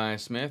to Jeremiah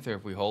Smith, or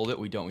if we hold it,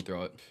 we don't, we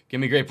throw it. Give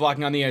me great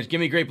blocking on the edge. Give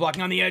me great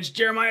blocking on the edge.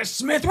 Jeremiah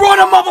Smith, run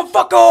a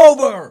motherfucker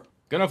over!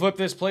 Gonna flip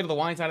this play to the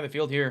wide side of the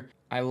field here.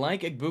 I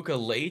like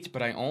Egbuka late,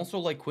 but I also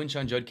like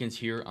Quinshon Judkins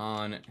here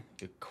on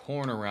the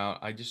corner route.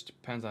 I just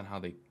depends on how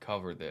they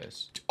cover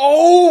this.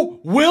 Oh,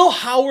 Will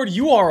Howard,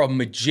 you are a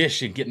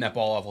magician getting that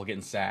ball off while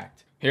getting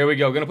sacked. Here we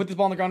go. Gonna put this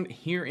ball on the ground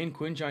here in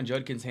Quinshon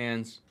Judkins'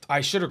 hands. I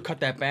should have cut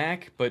that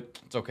back, but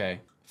it's okay.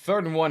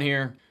 3rd and 1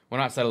 here. We're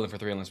not settling for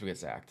 3 unless we get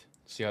sacked.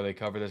 See how they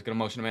cover this. Gonna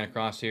motion a man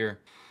across here.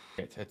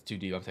 That's too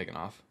deep. I'm taking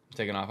off.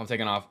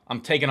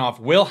 I'm taking off.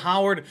 Will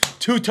Howard,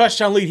 2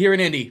 touchdown lead here in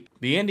Indy.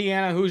 The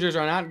Indiana Hoosiers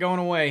are not going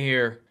away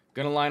here.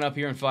 Gonna line up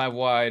here in 5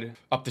 wide.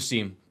 Up the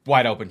seam.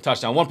 Wide open.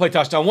 Touchdown. 1 play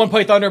touchdown. 1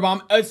 play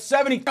Thunderbomb. A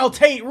 70.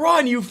 Tate,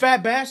 run, you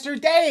fat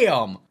bastard.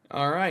 Damn.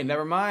 All right,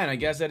 never mind. I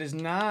guess that is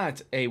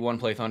not a 1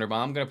 play Thunderbomb.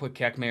 I'm gonna put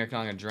Keck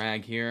on a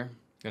drag here.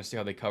 Gonna see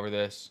how they cover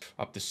this.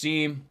 Up the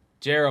seam.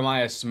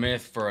 Jeremiah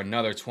Smith for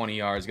another 20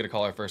 yards. Gonna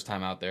call our first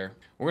time out there.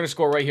 We're gonna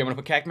score right here. I'm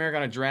gonna put Kakmarek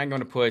on a drag. I'm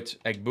gonna put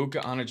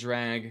Egbuka on a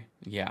drag.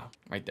 Yeah,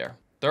 right there.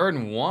 3rd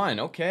and 1.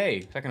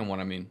 Okay. 2nd and 1,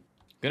 I mean.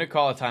 Gonna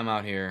call a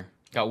timeout here.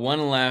 Got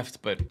 1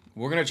 left, but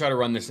we're gonna try to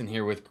run this in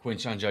here with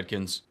Quinshon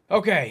Judkins.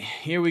 Okay,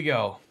 here we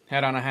go.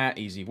 Hat on a hat,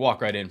 easy.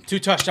 Walk right in. 2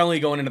 touchdown lead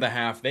going into the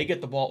half. They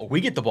get the ball, or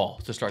we get the ball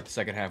to start the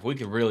 2nd half. We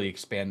could really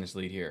expand this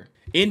lead here.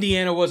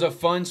 Indiana was a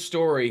fun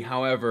story.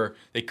 However,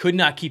 they could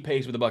not keep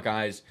pace with the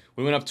Buckeyes.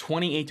 We went up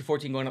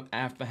 28-14 going up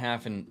after the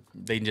half, and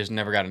they just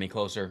never got any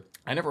closer.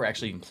 I never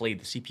actually even played.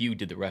 The CPU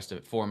did the rest of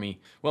it for me.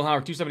 Will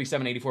Howard,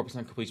 277,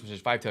 84% completion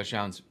percentage, 5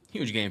 touchdowns.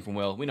 Huge game from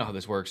Will. We know how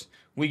this works.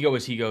 We go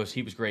as he goes.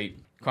 He was great.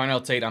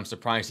 Carnell Tate, I'm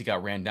surprised he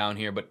got ran down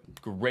here, but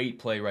great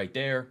play right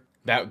there.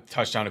 That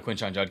touchdown to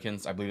Quinshon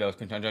Judkins, I believe that was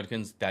Quinshon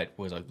Judkins. That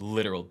was a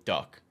literal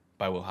duck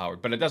by Will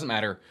Howard. But it doesn't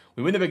matter.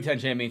 We win the Big Ten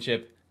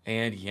championship.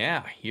 And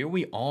yeah, here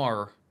we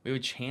are. We have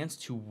a chance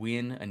to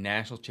win a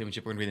national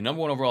championship. We're going to be the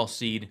 #1 overall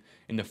seed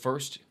in the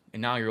first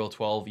inaugural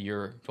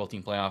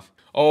 12-team playoff.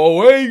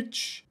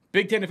 OH!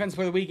 Big Ten Defensive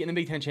Player of the Week in the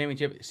Big Ten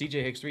Championship.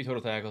 CJ Hicks, 3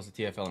 total tackles, a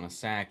TFL, and a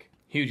sack.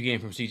 Huge game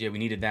from CJ. We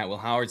needed that. Will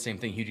Howard, same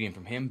thing. Huge game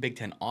from him. Big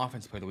Ten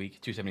Offensive Player of the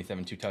Week,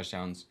 277, 2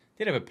 touchdowns.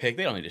 Did have a pick.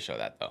 They don't need to show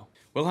that, though.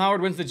 Will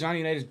Howard wins the Johnny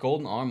Unitas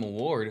Golden Arm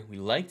Award. We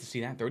like to see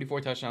that.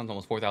 34 touchdowns,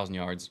 almost 4,000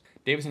 yards.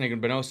 Davison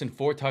Benosin,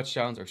 4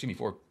 touchdowns, or excuse me,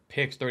 4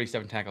 picks,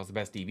 37 tackles, the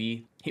best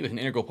DB. He was an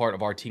integral part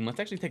of our team. Let's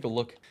actually take a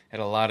look at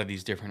a lot of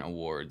these different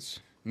awards.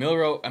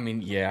 Milroe, I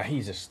mean, yeah,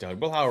 he's a stud.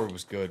 Will Howard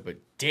was good, but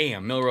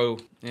damn, Milroe,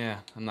 yeah,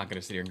 I'm not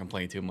going to sit here and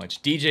complain too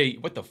much.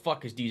 DJ, what the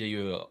fuck is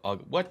DJ,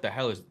 what the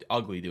hell is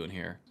Ugly doing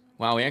here?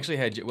 Wow, we actually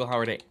had Will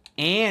Howard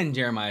and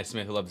Jeremiah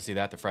Smith. We'd love to see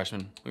that, the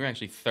freshman. We were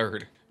actually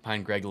 3rd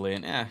behind Greg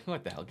Lynn.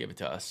 What the hell, give it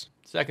to us.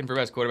 2nd for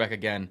best quarterback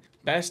again.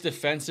 Best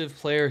defensive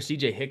player,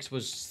 CJ Hicks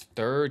was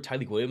 3rd.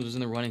 Tyleek Williams was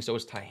in the running, so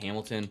was Ty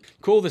Hamilton.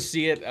 Cool to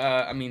see it.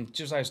 I mean,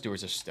 Josiah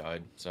Stewart's a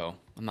stud, so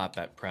I'm not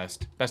that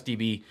pressed. Best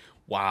DB,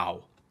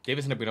 wow.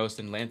 Davison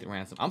Benosin, Lanthan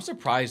Ransom. I'm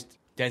surprised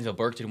Denzel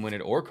Burke didn't win it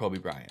or Kobe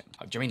Bryant.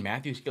 Jermaine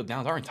Matthews, Gil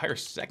Downs. Our entire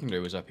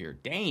secondary was up here.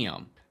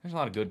 Damn. There's a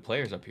lot of good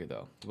players up here,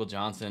 though. Will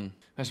Johnson,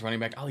 best running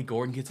back. Ollie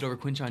Gordon gets it over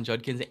Quinshon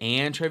Judkins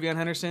and Trevion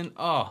Henderson.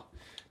 Oh,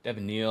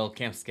 Devin Neal,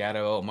 Cam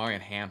Scatto, Marion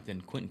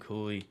Hampton, Quentin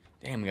Cooley.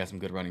 Damn, we got some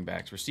good running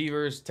backs.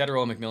 Receivers,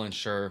 Tedero McMillan,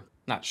 sure.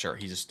 Not sure,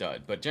 he's a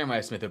stud. But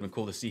Jeremiah Smith would have been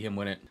cool to see him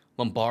win it.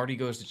 Lombardi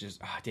goes to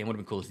just, damn, would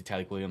have been cool to see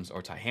Tyleek Williams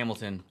or Ty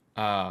Hamilton.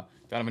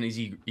 Donovan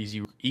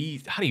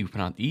how do you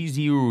pronounce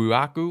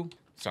Iziuraku?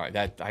 Sorry,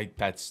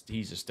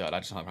 he's a stud. I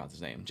just don't know how to pronounce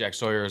his name. Jack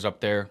Sawyer is up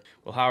there.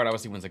 Will Howard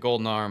obviously wins the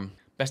Golden Arm.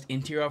 Best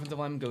interior offensive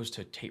lineman goes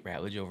to Tate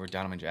Ratledge over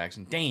Donovan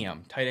Jackson.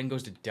 Damn. Tight end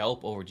goes to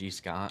Delp over G.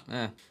 Scott.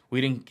 We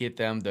didn't get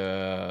them.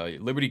 The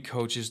Liberty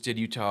coaches did.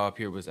 Utah up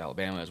here was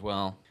Alabama as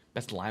well.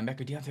 Best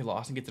linebacker, Deontay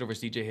Lawson gets it over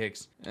CJ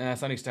Hicks.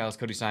 Sonny Styles,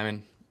 Cody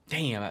Simon.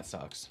 Damn, that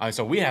sucks. All right,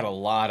 so we had a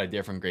lot of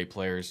different great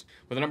players.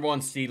 With the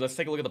 #1 seed, let's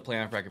take a look at the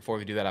playoff bracket. Before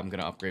we do that, I'm going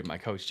to upgrade my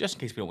coach just in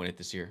case we don't win it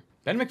this year.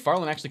 Ben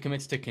McFarland actually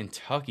commits to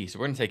Kentucky, so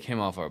we're going to take him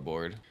off our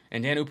board.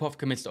 And Dan Upoff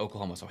commits to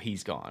Oklahoma, so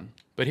he's gone.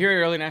 But here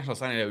at Early National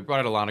Signing Day, we brought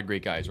out a lot of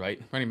great guys,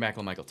 right? Running back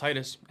LaMichael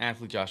Titus,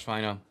 athlete Josh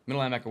Fina,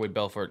 middle linebacker Wade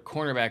Belfort,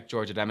 cornerback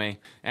George Ademe,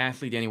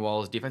 athlete Danny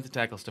Walls, defensive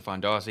tackle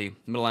Stephon Dawsey,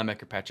 middle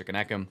linebacker Patrick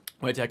Anecum,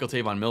 wide tackle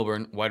Tavon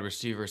Milburn, wide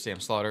receiver Sam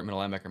Slaughter, middle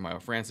linebacker Mario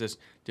Francis,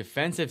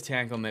 defensive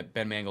tackle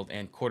Ben Mangold,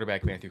 and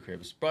quarterback Matthew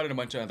Cribbs. Brought in a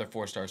bunch of other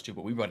 4-stars too,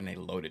 but we brought in a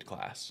loaded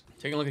class.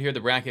 Taking a look at here at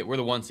the bracket, we're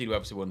the 1 seed who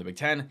obviously won the Big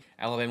Ten.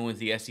 Alabama wins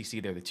the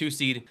SEC, they're the 2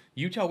 seed.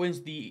 Utah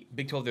wins the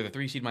Big 12, they're the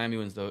 3 seed. Miami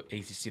wins the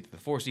ACC, they're the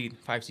 4 seed.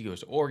 5 seed goes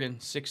to Oregon,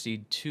 6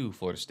 seed to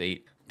Florida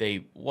State.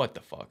 What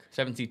the fuck?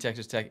 7 seed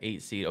Texas Tech,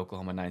 8 seed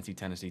Oklahoma, 9 seed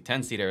Tennessee,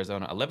 10 seed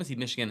Arizona, 11 seed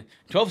Michigan,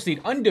 12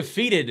 seed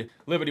undefeated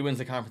Liberty wins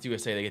the Conference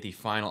USA. They get the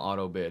final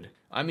auto bid.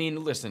 I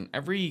mean, listen,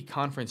 every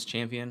conference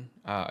champion,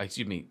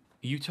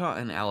 Utah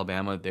and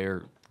Alabama, they're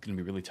going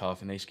to be really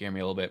tough and they scare me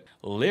a little bit.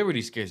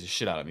 Liberty scares the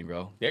shit out of me,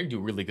 bro. They do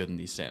really good in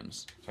these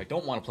sims, so I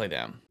don't want to play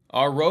them.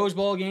 Our Rose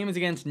Bowl game is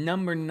against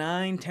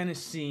 #9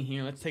 Tennessee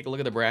here. Let's take a look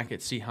at the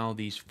bracket, see how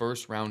these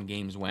first round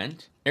games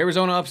went.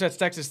 Arizona upsets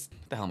Texas.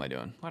 What the hell am I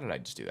doing? Why did I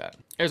just do that?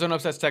 Arizona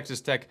upsets Texas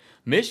Tech.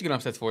 Michigan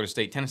upsets Florida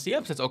State. Tennessee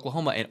upsets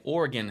Oklahoma. And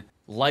Oregon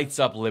lights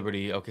up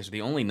Liberty. Okay, so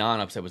the only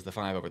non-upset was the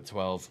 5 over the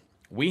 12.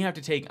 We have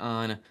to take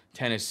on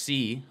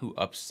Tennessee, who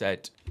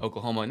upset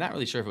Oklahoma. Not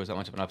really sure if it was that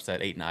much of an upset,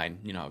 8-9.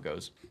 You know how it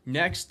goes.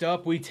 Next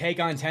up, we take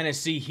on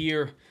Tennessee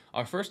here.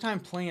 Our first time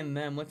playing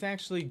them.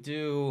 Let's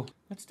do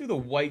the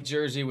white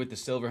jersey with the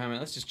silver helmet.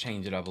 Let's just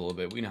change it up a little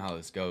bit. We know how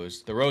this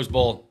goes. The Rose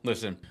Bowl.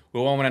 Listen, we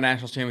won't win a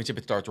national championship.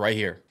 It starts right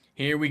here.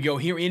 Here we go.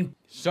 Here in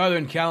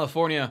Southern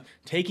California,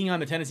 taking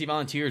on the Tennessee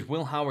Volunteers.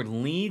 Will Howard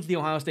leads the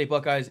Ohio State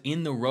Buckeyes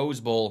in the Rose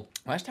Bowl.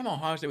 Last time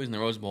Ohio State was in the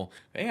Rose Bowl,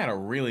 they had a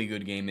really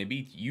good game. They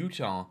beat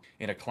Utah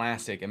in a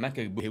classic.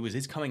 It was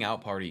his coming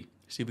out party.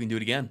 See if we can do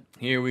it again.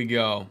 Here we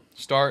go.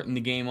 Starting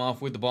the game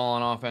off with the ball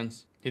on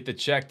offense. Hit the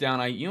check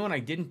down. You know what I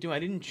didn't do? I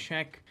didn't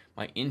check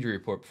my injury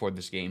report before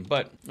this game.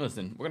 But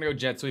listen, we're going to go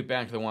jet sweep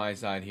back to the wide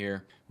side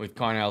here with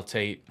Carnell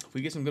Tate. If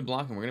we get some good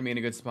blocking, we're going to be in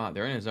a good spot.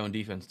 They're in his zone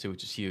defense too,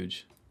 which is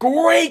huge.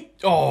 Great!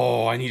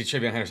 Oh, I needed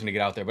Travion Henderson to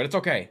get out there, but it's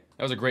okay.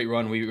 That was a great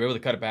run. We were able to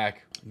cut it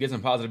back, get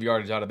some positive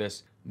yardage out of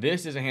this.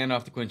 This is a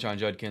handoff to Quinshon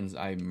Judkins.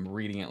 I'm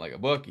reading it like a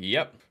book.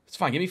 Yep. It's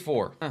fine. Give me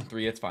 4.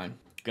 3, that's fine.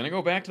 Gonna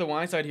go back to the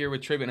wide side here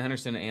with Travion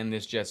Henderson and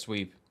this jet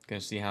sweep.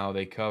 Gonna see how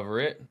they cover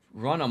it.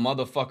 Run a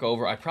motherfucker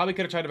over. I probably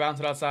could have tried to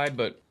bounce it outside,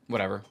 but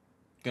whatever.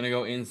 Gonna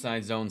go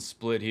inside zone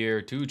split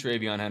here to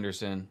Travion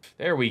Henderson.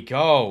 There we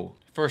go.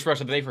 First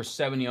rush of the day for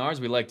 7 yards.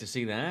 We like to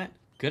see that.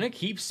 Gonna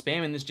keep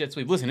spamming this jet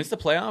sweep. Listen, it's the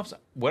playoffs.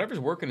 Whatever's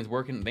working is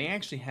working. They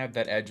actually have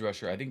that edge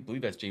rusher. I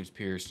believe that's James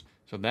Pierce.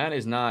 So that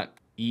is not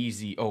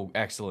easy. Oh,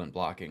 excellent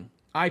blocking.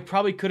 I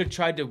probably could have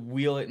tried to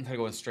wheel it instead of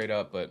going straight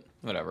up, but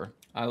whatever.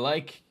 I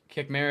like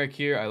Kekmeric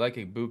here. I like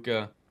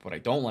Ibuka. What I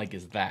don't like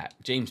is that.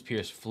 James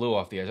Pierce flew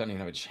off the edge. I don't even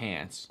have a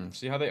chance.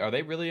 See how are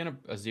they really in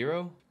a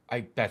 0?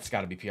 That's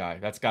gotta be PI.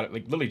 That's gotta,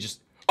 like, literally just,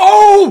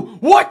 oh!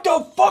 What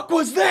the fuck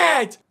was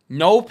that?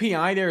 No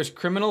PI there is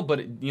criminal,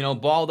 but, you know,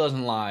 ball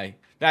doesn't lie.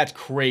 That's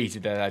crazy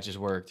that just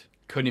worked.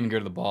 Couldn't even go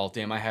to the ball.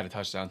 Damn, I had a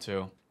touchdown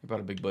too. I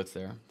brought a big blitz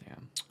there. Damn.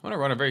 I'm gonna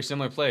run a very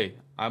similar play.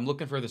 I'm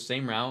looking for the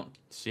same route.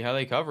 See how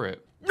they cover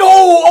it. No!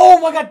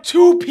 Oh my god,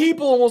 2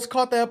 people almost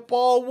caught that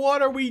ball.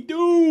 What are we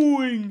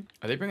doing?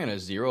 Are they bringing a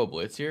 0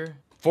 blitz here?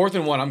 4th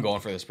and 1, I'm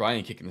going for this, bro. I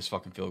ain't kicking this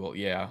fucking field goal.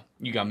 Yeah,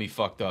 you got me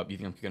fucked up. You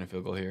think I'm kicking a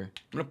field goal here?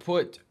 I'm gonna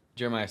put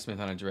Jeremiah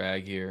Smith on a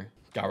drag here.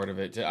 Got rid of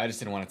it. I just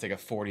didn't want to take a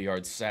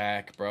 40-yard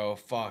sack, bro.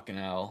 Fucking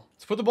hell.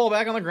 Let's put the ball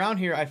back on the ground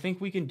here. I think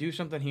we can do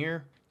something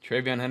here.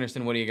 Travion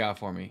Henderson, what do you got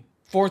for me?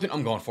 4th and...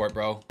 I'm going for it,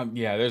 bro.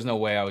 Yeah, there's no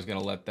way I was going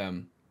to let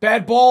them.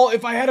 Bad ball.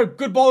 If I had a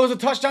good ball, it was a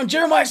touchdown.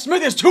 Jeremiah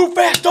Smith is too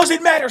fast.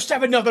 Doesn't matter.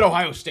 7-0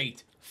 Ohio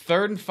State.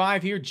 3rd and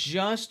 5 here.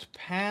 Just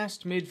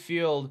past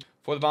midfield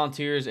for the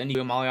Volunteers. And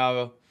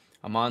Maliava.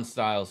 Amon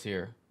Styles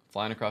here.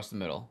 Flying across the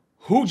middle.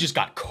 Who just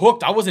got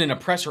cooked? I wasn't in a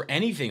press or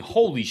anything.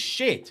 Holy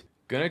shit.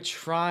 Gonna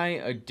try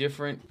a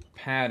different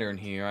pattern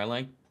here. I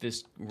like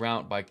this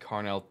route by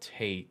Carnell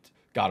Tate.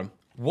 Got him.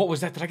 What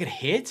was that? Did I get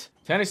hit?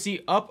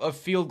 Tennessee up a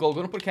field goal.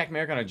 Gonna put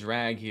Kekmeric on a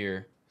drag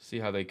here. See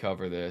how they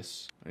cover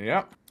this.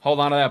 Yep. Hold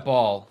on to that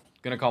ball.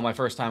 Gonna call my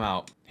first time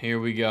out. Here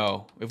we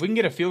go. If we can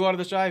get a field goal out of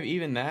this drive,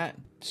 even that.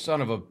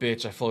 Son of a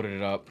bitch, I floated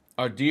it up.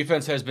 Our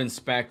defense has been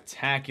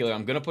spectacular.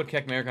 I'm gonna put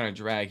Kekmeric on a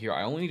drag here.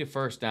 I only need a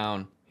first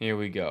down. Here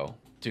we go.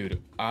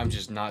 Dude, I'm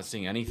just not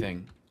seeing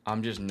anything.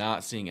 I'm just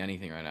not seeing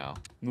anything right now.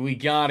 We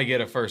gotta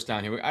get a first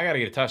down here. I gotta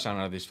get a touchdown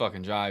out of these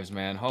fucking drives,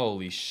 man.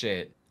 Holy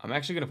shit. I'm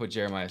actually gonna put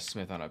Jeremiah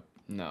Smith on a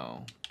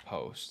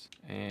post.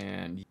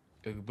 And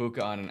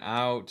Ibuka on an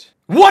out.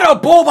 What a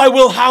ball by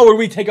Will Howard.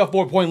 We take a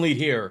 4-point lead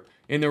here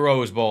in the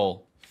Rose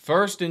Bowl.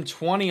 1st and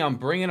 20. I'm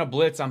bringing a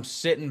blitz. I'm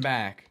sitting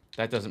back.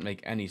 That doesn't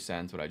make any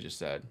sense, what I just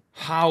said.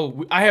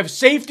 How? I have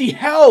safety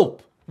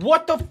help.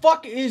 What the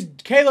fuck is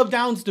Caleb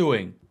Downs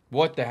doing?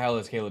 What the hell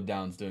is Caleb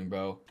Downs doing,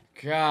 bro?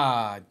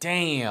 God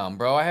damn,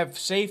 bro. I have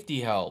safety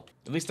help.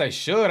 At least I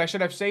should. I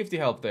should have safety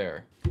help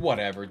there.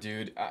 Whatever,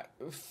 dude.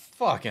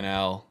 Fucking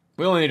hell.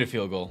 We only need a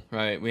field goal,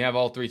 right? We have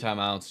all 3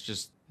 timeouts.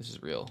 Just, this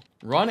is real.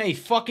 Run a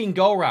fucking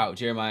go route,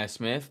 Jeremiah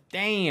Smith.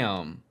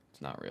 Damn.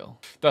 It's not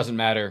real. Doesn't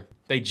matter.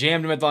 They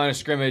jammed him at the line of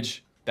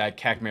scrimmage. That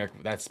Kekmeric,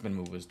 that spin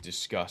move was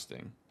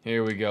disgusting.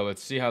 Here we go.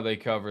 Let's see how they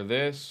cover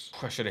this.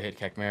 I should have hit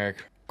Kekmeric.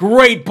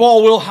 Great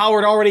ball. Will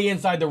Howard already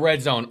inside the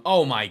red zone.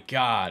 Oh my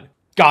God.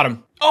 Got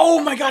him.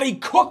 Oh my God, he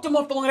cooked him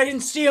off the line. I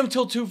didn't see him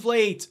till too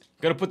late.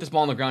 Gotta put this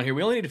ball on the ground here.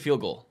 We only need a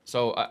field goal.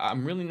 So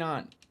I'm really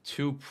not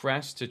too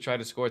pressed to try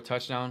to score a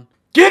touchdown.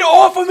 Get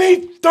off of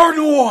me! 3rd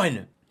and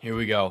 1. Here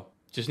we go.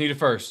 Just need a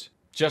first.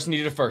 Just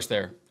needed a first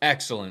there.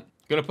 Excellent.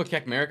 Gonna put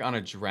Kekmeric on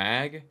a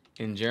drag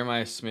and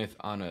Jeremiah Smith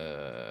on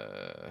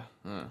a...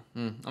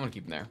 I'm gonna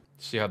keep him there.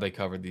 See how they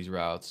covered these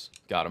routes.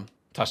 Got him.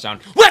 Touchdown.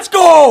 Let's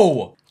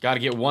go!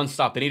 Gotta get 1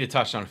 stop. They need a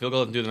touchdown. Field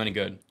goal doesn't do them any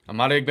good.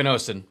 Amadi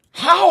Igbinosin.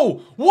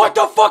 How? What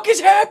the fuck is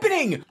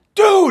happening?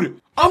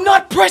 Dude, I'm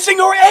not pressing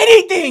or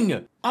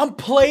anything. I'm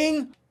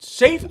playing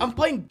safe. I'm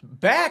playing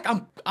back.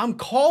 I'm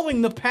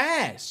calling the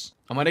pass.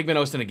 Amadi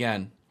Igbinosin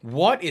again.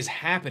 What is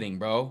happening,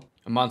 bro?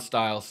 Amon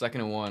Styles, 2nd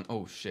and 1.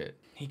 Oh, shit.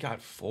 He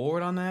got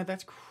forward on that?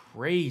 That's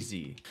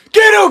crazy.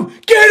 Get him!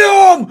 Get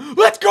him!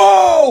 Let's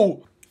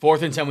go!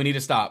 4th and 10. We need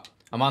to stop.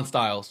 Amon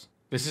Styles.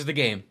 This is the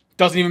game.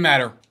 Doesn't even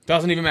matter.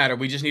 Doesn't even matter.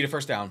 We just need a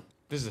first down.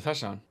 This is a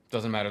touchdown.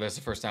 Doesn't matter. That's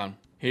the first down.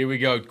 Here we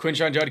go.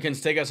 Quinshon Judkins,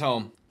 take us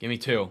home. Give me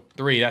 2.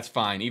 3, that's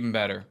fine. Even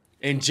better.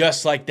 And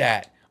just like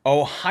that,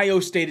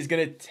 Ohio State is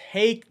going to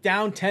take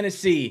down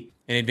Tennessee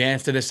and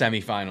advance to the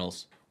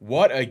semifinals.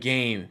 What a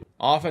game.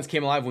 Offense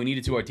came alive when we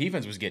needed to. Our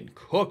defense was getting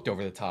cooked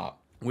over the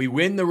top. We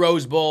win the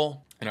Rose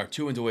Bowl and are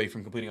 2 wins away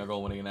from completing our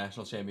goal, winning a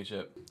national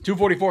championship.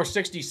 244,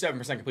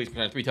 67% completion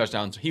percentage, 3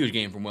 touchdowns. Huge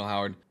game from Will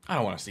Howard. I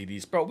don't want to see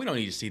these, bro. We don't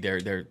need to see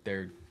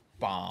their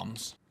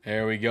bombs.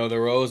 There we go, the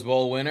Rose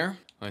Bowl winner.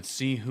 Let's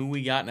see who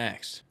we got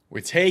next. We're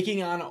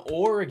taking on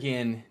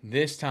Oregon.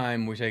 This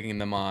time, we're taking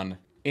them on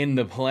in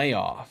the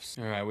playoffs.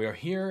 All right, we are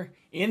here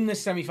in the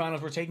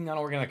semifinals. We're taking on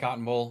Oregon at the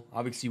Cotton Bowl.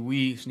 Obviously,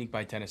 we sneak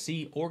by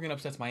Tennessee. Oregon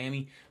upsets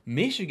Miami.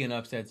 Michigan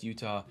upsets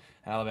Utah.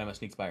 And Alabama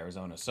sneaks by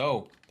Arizona.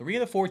 So 3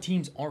 of the 4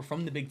 teams are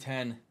from the Big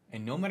Ten.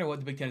 And no matter what,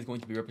 the Big Ten is going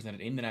to be represented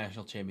in the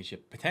national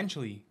championship,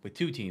 potentially with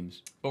 2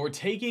 teams. But we're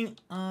taking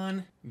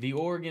on the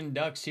Oregon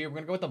Ducks here. We're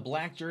going to go with the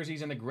black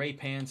jerseys and the gray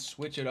pants,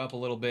 switch it up a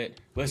little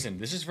bit. Listen,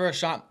 this is for a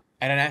shot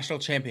at a national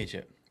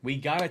championship. We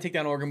got to take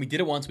down Oregon. We did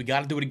it once. We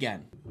got to do it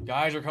again.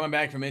 Guys are coming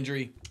back from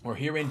injury. We're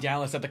here in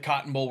Dallas at the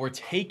Cotton Bowl. We're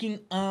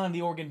taking on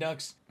the Oregon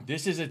Ducks.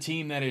 This is a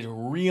team that is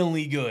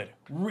really good.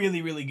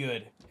 Really, really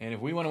good. And if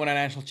we want to win a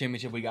national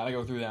championship, we got to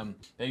go through them.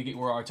 They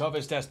were our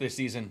toughest test this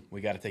season.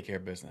 We got to take care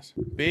of business.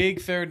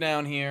 Big third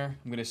down here.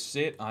 I'm going to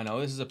sit. I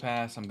know this is a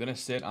pass. I'm going to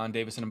sit on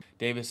Davis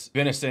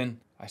Venison.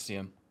 I see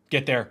him.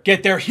 Get there.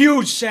 Get there.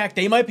 Huge sack.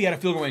 They might be out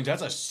of field goal range.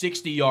 That's a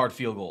 60-yard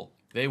field goal.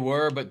 They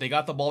were, but they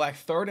got the ball back.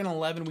 3rd and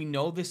 11. We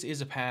know this is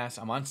a pass.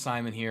 I'm on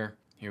Simon here.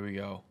 Here we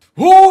go.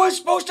 Who was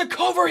supposed to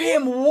cover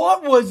him?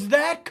 What was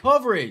that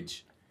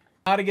coverage?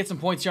 Got to get some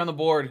points here on the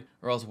board,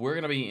 or else we're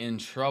going to be in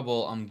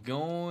trouble. I'm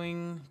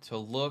going to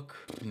look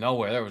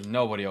nowhere. There was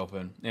nobody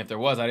open. And if there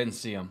was, I didn't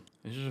see him.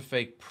 This is a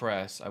fake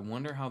press. I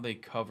wonder how they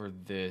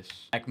covered this.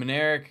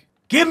 Kacmarek.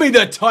 Give me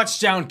the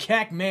touchdown,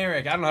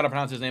 Kacmarek. I don't know how to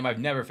pronounce his name. I've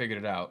never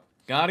figured it out.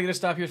 Got to get a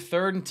stop here.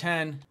 3rd and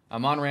 10.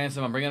 I'm on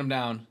ransom. I'm bringing him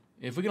down.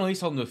 If we can at least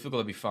hold him to a field goal,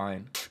 that'd be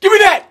fine. Give me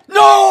that!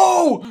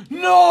 No!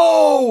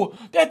 No!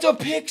 That's a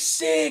pick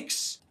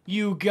 6!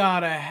 You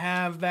gotta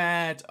have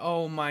that.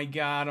 Oh my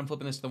god. I'm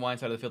flipping this to the wide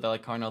side of the field. I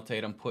like Carnell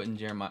Tate. I'm putting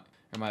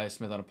Jeremiah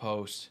Smith on a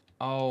post.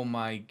 Oh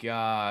my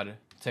god.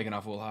 Taking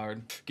off Will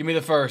Howard. Give me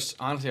the first.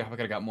 Honestly, I could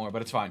have got more,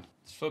 but it's fine.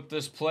 Let's flip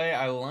this play.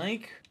 I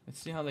like. Let's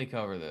see how they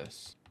cover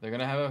this. They're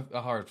gonna have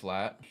a hard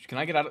flat. Can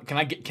I get out?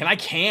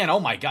 Oh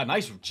my god,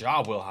 nice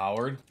job, Will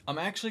Howard. I'm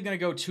actually gonna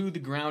go to the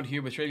ground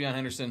here with Travion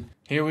Henderson.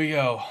 Here we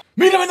go.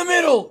 Meet him in the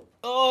middle.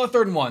 Oh,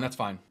 3rd and 1. That's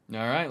fine. All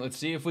right, let's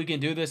see if we can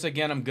do this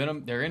again.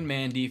 They're in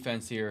man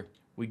defense here.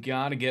 We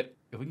gotta get.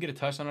 If we can get a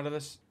touchdown out of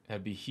this,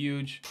 that'd be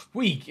huge.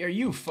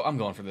 I'm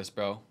going for this,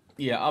 bro.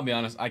 Yeah, I'll be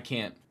honest. I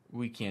can't.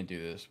 We can't do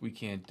this. We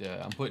can't.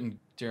 I'm putting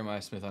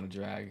Jeremiah Smith on a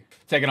drag.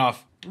 Taking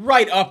off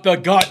right up the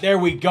gut. There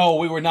we go.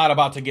 We were not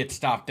about to get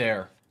stopped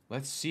there.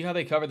 Let's see how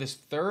they cover this.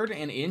 3rd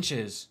and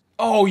inches.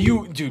 Oh,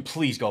 dude,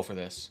 please go for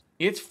this.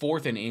 It's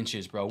 4th and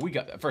inches, bro.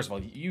 First of all,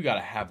 you got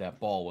to have that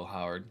ball, Will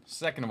Howard.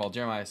 Second of all,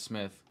 Jeremiah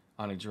Smith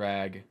on a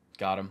drag.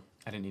 Got him.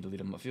 I didn't need to lead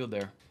him upfield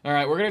there. All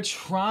right, we're going to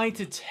try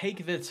to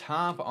take the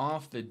top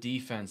off the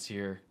defense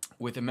here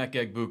with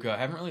Emeka Egbuka. I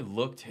haven't really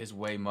looked his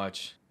way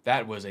much.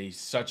 That was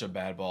such a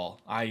bad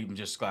ball. I'm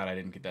just glad I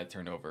didn't get that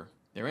turned over.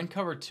 They're in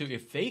cover 2.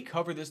 If they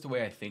cover this the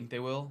way I think they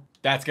will,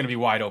 that's going to be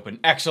wide open.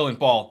 Excellent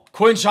ball.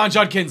 Quinshon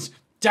Judkins.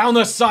 Down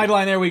the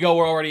sideline, there we go.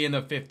 We're already in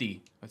the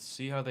 50. Let's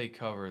see how they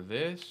cover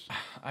this.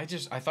 I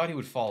thought he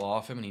would fall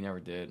off him, and he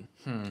never did.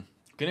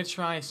 Gonna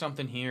try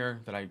something here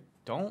that I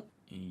don't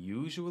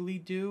usually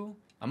do.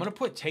 I'm gonna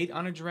put Tate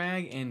on a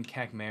drag and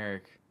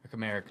Kacmarek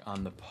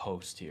on the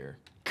post here.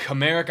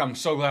 Kacmarek, I'm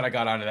so glad I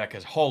got onto that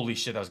because holy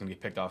shit, that was gonna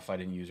get picked off if I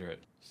didn't use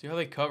it. See how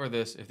they cover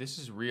this. If this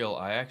is real,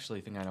 I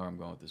actually think I know where I'm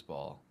going with this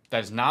ball.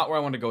 That is not where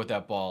I want to go with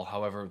that ball.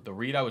 However, the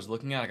read I was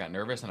looking at, I got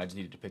nervous, and I just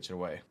needed to pitch it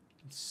away.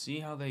 Let's see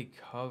how they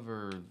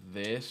cover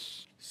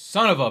this.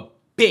 Son of a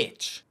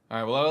bitch. All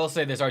right, well, I will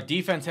say this. Our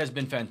defense has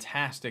been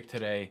fantastic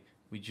today.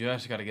 We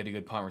just got to get a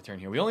good punt return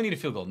here. We only need a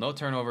field goal. No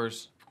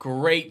turnovers.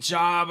 Great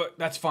job.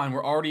 That's fine.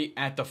 We're already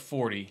at the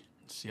 40.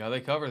 Let's see how they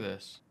cover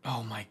this.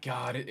 Oh, my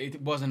God.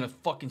 It wasn't a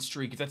fucking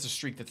streak. If that's a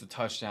streak, that's a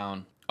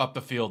touchdown. Up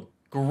the field.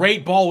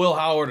 Great ball, Will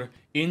Howard.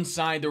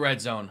 Inside the red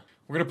zone.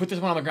 We're going to put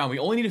this one on the ground. We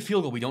only need a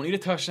field goal. We don't need a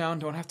touchdown.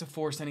 Don't have to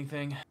force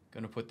anything.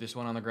 Going to put this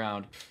one on the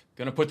ground.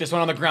 Gonna put this one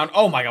on the ground.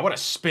 Oh my god, what a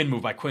spin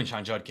move by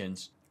Quinshon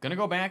Judkins. Gonna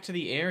go back to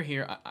the air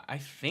here. I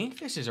think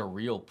this is a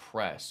real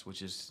press,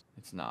 which is,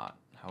 it's not.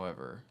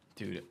 However,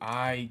 dude,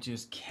 I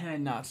just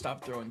cannot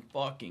stop throwing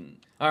fucking.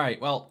 All right,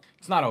 well,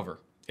 it's not over.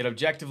 It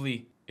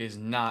objectively is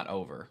not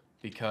over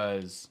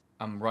because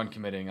I'm run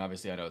committing.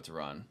 Obviously, I know it's a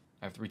run.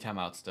 I have 3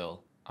 timeouts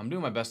still. I'm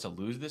doing my best to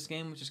lose this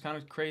game, which is kind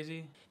of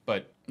crazy.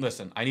 But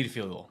listen, I need a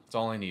field goal. That's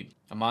all I need.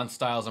 I'm on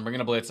Styles. I'm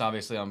bringing a blitz.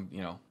 Obviously, I'm,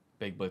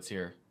 big blitz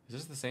here. Is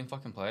this the same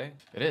fucking play?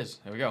 It is.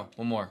 There we go.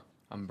 One more.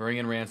 I'm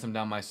bringing Ransom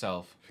down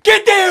myself.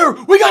 Get there!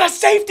 We got a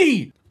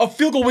safety! A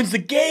field goal wins the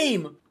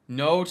game!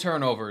 No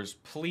turnovers.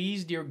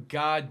 Please, dear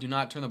God, do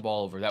not turn the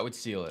ball over. That would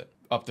seal it.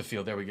 Up the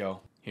field. There we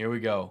go. Here we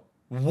go.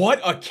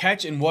 What a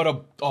catch and what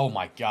a... Oh,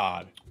 my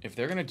God. If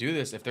they're going to do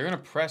this, if they're going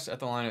to press at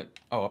the line...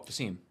 Oh, up the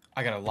seam.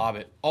 I got to lob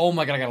it. Oh,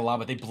 my God, I got to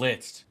lob it. They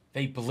blitzed.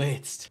 They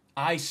blitzed.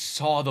 I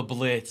saw the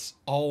blitz.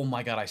 Oh,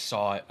 my God, I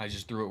saw it. I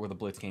just threw it where the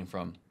blitz came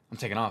from. I'm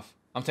taking off.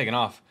 I'm taking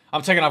off.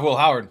 I'm taking off Will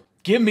Howard.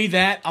 Give me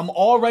that. I'm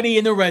already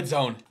in the red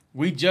zone.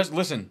 We just...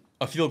 Listen,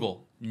 a field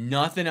goal.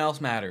 Nothing else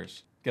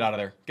matters. Get out of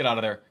there. Get out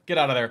of there. Get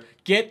out of there.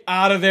 Get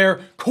out of there.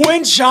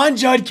 Quinshon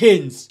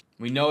Judkins.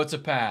 We know it's a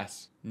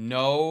pass.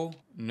 No.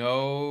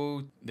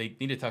 They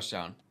need a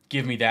touchdown.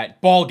 Give me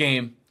that. Ball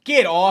game.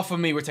 Get off of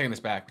me. We're taking this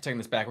back. We're taking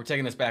this back. We're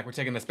taking this back. We're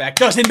taking this back.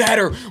 Doesn't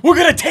matter. We're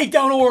going to take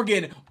down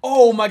Oregon.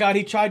 Oh, my God.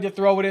 He tried to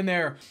throw it in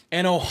there.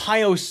 And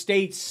Ohio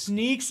State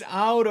sneaks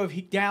out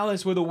of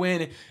Dallas with a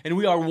win. And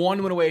we are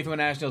 1 win away from a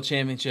national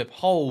championship.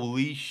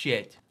 Holy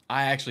shit.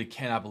 I actually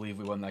cannot believe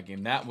we won that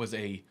game. That was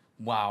a...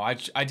 Wow,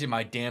 I did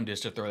my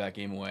damnedest to throw that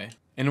game away.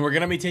 And we're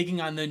going to be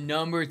taking on the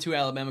number 2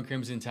 Alabama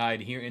Crimson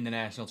Tide here in the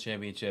national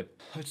championship.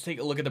 Let's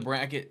take a look at the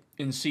bracket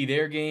and see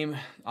their game.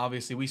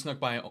 Obviously, we snuck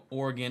by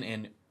Oregon,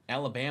 and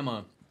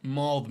Alabama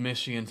mauled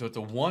Michigan, so it's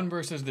a 1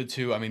 versus the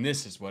 2. I mean,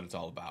 this is what it's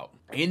all about.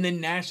 In the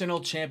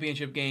national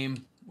championship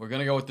game, we're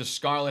going to go with the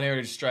Scarlet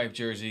Heritage Stripe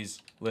jerseys.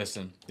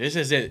 Listen, this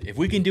is it. If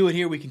we can do it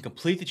here, we can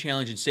complete the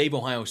challenge and save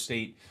Ohio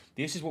State.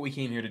 This is what we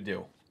came here to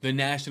do. The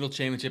national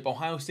championship.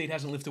 Ohio State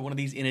hasn't lifted one of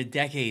these in a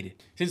decade.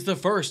 Since the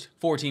first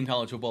 4-team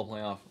college football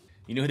playoff.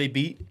 You know who they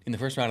beat in the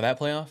first round of that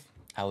playoff?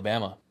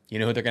 Alabama. You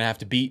know who they're going to have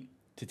to beat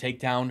to take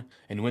down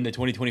and win the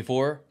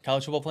 2024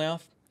 college football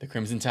playoff? The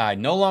Crimson Tide.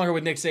 No longer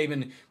with Nick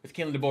Saban, with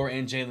Kalen DeBoer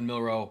and Jalen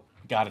Milroe.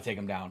 Got to take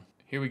them down.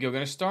 Here we go.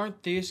 Going to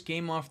start this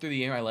game off through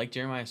the air. I like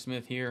Jeremiah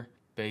Smith here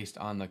based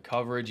on the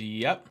coverage.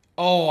 Yep.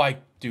 Oh,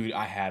 dude,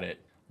 I had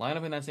it. Line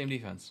up in that same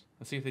defense.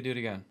 Let's see if they do it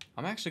again.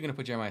 I'm actually going to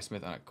put Jeremiah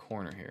Smith on a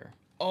corner here.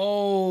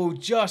 Oh,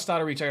 just out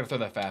of reach. I got to throw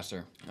that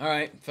faster. All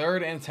right,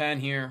 3rd and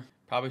 10 here.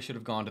 Probably should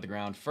have gone to the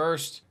ground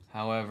first.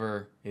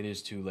 However, it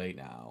is too late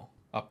now.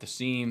 Up the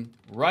seam,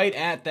 right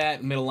at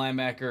that middle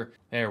linebacker.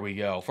 There we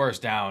go.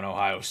 First down,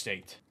 Ohio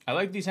State. I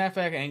like these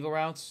halfback angle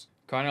routes.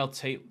 Carnell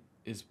Tate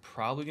is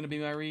probably going to be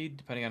my read,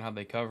 depending on how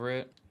they cover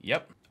it.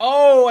 Yep.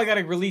 Oh, I got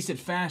to release it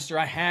faster.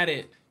 I had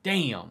it.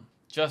 Damn.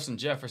 Justin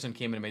Jefferson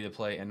came in and made the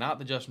play, and not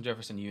the Justin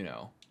Jefferson you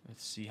know.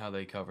 Let's see how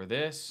they cover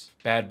this.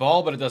 Bad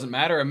ball, but it doesn't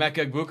matter.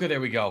 Emeka Egbuka,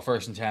 there we go.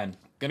 1st and 10.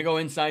 Gonna go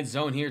inside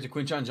zone here to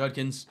Quinshon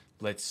Judkins.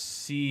 Let's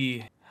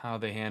see how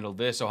they handle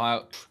this.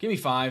 Ohio, give me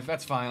 5.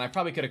 That's fine. I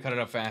probably could have cut it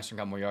up faster and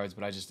got more yards,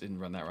 but I just didn't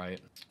run that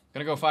right.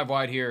 Gonna go 5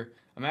 wide here.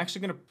 I'm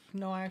actually gonna...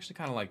 No, I actually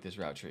kind of like this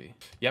route tree.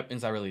 Yep,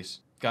 inside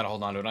release. Gotta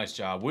hold on to a nice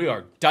job. We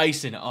are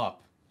dicing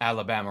up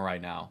Alabama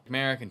right now.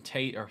 Merrick and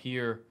Tate are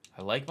here.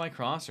 I like my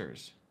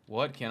crossers.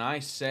 What can I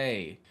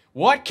say?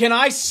 What can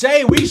I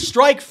say? We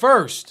strike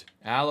first.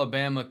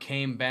 Alabama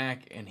came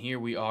back, and here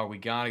we are. We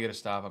got to get a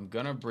stop. I'm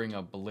going to bring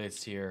a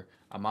blitz here.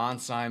 I'm on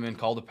Simon.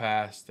 Called a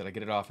pass. Did I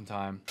get it off in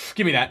time?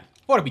 Give me that.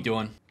 What are we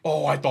doing?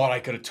 Oh, I thought I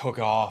could have took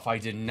off. I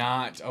did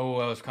not. Oh,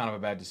 that was kind of a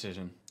bad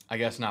decision. I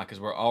guess not, because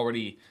we're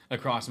already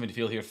across the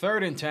midfield here.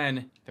 3rd and 10.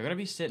 They're going to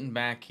be sitting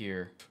back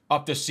here.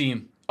 Up the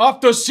seam.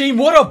 Up the seam.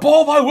 What a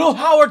ball by Will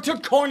Howard to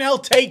Cornell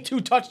Tate. 2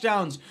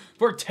 touchdowns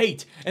for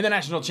Tate in the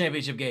national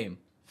championship game.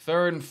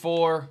 3rd and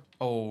 4.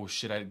 Oh,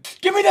 shit.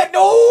 Give me that.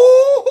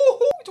 No!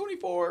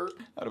 24. That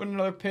would have been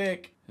another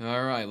pick.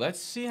 All right,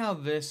 let's see how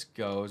this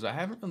goes.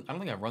 I don't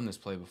think I've run this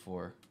play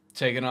before.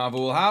 Taking off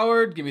Will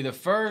Howard. Give me the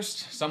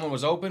first. Someone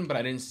was open, but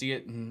I didn't see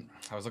it.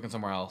 I was looking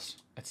somewhere else.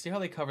 Let's see how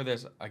they cover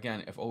this.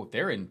 Again, if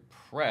they're in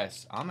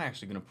press, I'm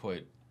actually going to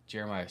put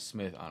Jeremiah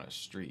Smith on a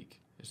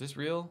streak. Is this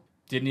real?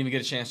 Didn't even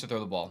get a chance to throw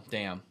the ball.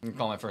 Damn. I'm going to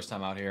call my first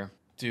time out here.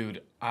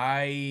 Dude,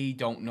 I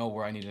don't know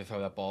where I need to throw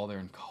that ball. They're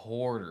in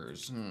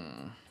quarters.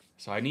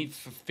 So I need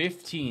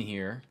 15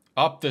 here.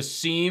 Up the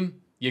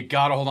seam. You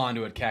got to hold on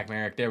to it,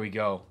 Merrick. There we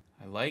go.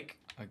 I like,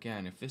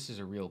 again, if this is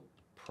a real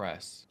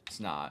press. It's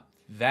not.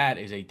 That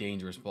is a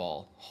dangerous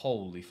ball.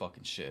 Holy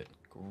fucking shit.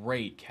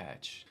 Great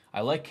catch.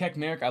 I like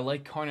Merrick. I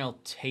like Carnell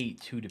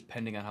Tate, too,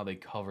 depending on how they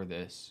cover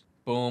this.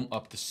 Boom.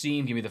 Up the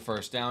seam. Give me the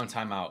first down.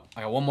 Timeout.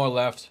 I got 1 more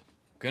left.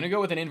 Gonna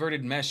go with an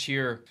inverted mesh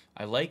here.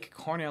 I like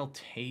Carnell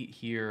Tate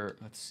here.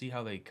 Let's see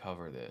how they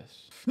cover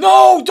this.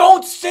 No,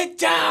 don't sit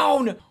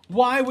down.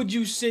 Why would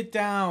you sit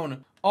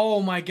down? Oh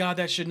my God,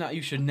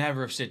 you should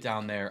never have sit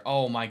down there.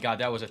 Oh my God,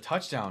 that was a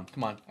touchdown.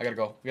 Come on, I gotta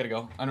go. We gotta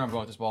go. I know I'm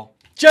going with this ball.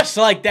 Just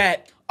like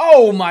that.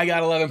 Oh my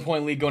God,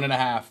 11-point lead going into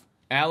half.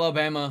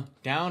 Alabama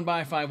down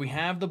by 5. We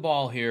have the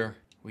ball here.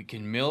 We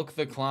can milk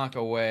the clock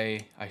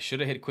away. I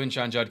should have hit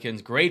Quinshon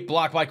Judkins. Great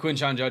block by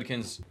Quinshon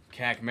Judkins.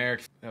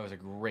 Merrick, that was a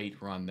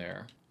great run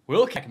there.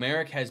 Will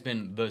Merrick has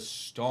been the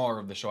star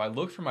of the show. I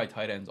look for my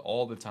tight ends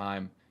all the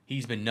time.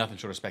 He's been nothing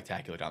short of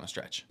spectacular down the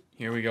stretch.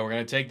 Here we go. We're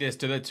going to take this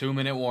to the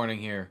 2-minute warning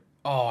here.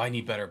 Oh, I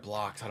need better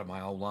blocks out of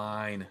my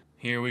O-line.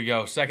 Here we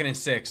go. 2nd and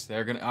 6.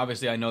 They're going to,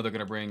 obviously, I know they're going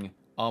to bring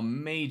a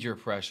major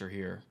pressure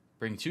here.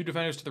 Bring 2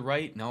 defenders to the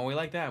right. No, we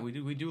like that. We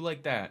do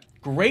like that.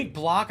 Great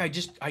block. I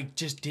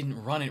just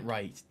didn't run it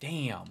right.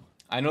 Damn.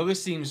 I know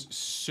this seems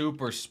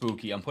super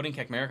spooky. I'm putting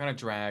Merrick on a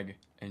drag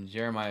and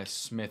Jeremiah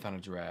Smith on a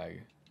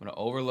drag. I'm going to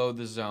overload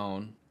the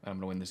zone, and I'm going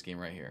to win this game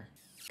right here.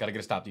 Got to get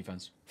a stop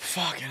defense.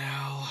 Fucking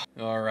hell.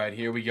 All right,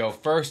 here we go.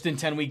 1st and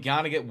 10. We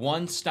got to get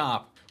one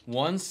stop.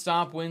 One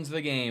stop wins the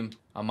game.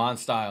 I'm on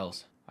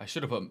Styles. I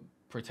should have put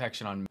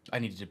protection on. I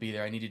needed to be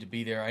there. I needed to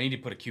be there. I need to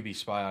put a QB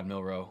spy on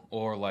Milrow.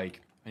 Or,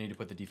 like, I need to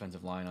put the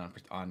defensive line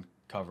on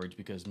coverage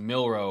because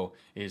Milrow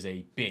is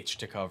a bitch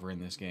to cover in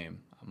this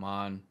game. I'm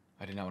on.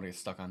 I did not want to get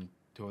stuck on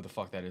whoever the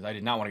fuck that is. I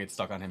did not want to get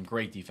stuck on him.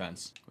 Great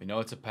defense. We know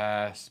it's a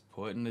pass.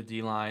 Putting the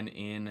D-line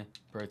in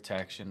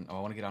protection. Oh,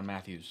 I want to get on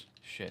Matthews.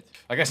 Shit.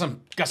 I got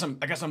some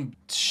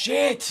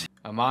shit.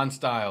 I'm on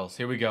Styles.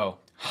 Here we go.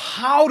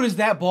 How does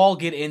that ball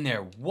get in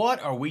there?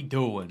 What are we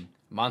doing?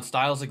 I'm on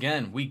Styles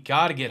again. We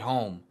got to get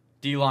home.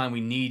 D-line, we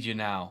need you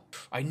now.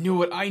 I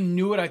knew it.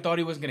 I thought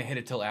he wasn't going to hit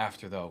it till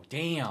after, though.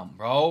 Damn,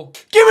 bro.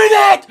 Give me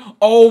that!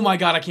 Oh, my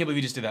God. I can't believe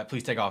he just did that.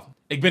 Please take off.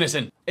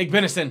 Igbenison.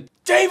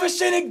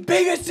 Davison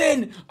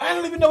Igbenison! I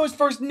don't even know his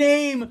first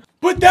name.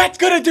 But that's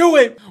going to do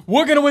it.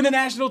 We're going to win the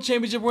national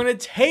championship. We're going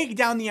to take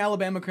down the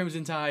Alabama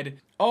Crimson Tide.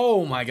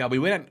 Oh, my God. We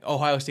win at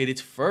Ohio State, its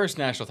first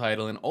national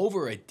title in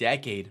over a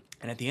decade.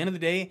 And at the end of the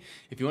day,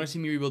 if you want to see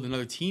me rebuild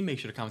another team, make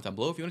sure to comment down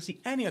below. If you want to see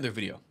any other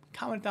video,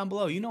 comment down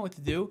below. You know what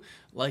to do.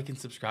 Like and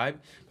subscribe.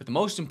 But the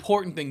most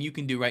important thing you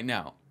can do right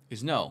now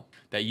is know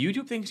that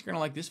YouTube thinks you're going to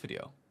like this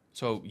video.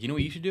 So you know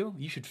what you should do?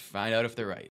 You should find out if they're right.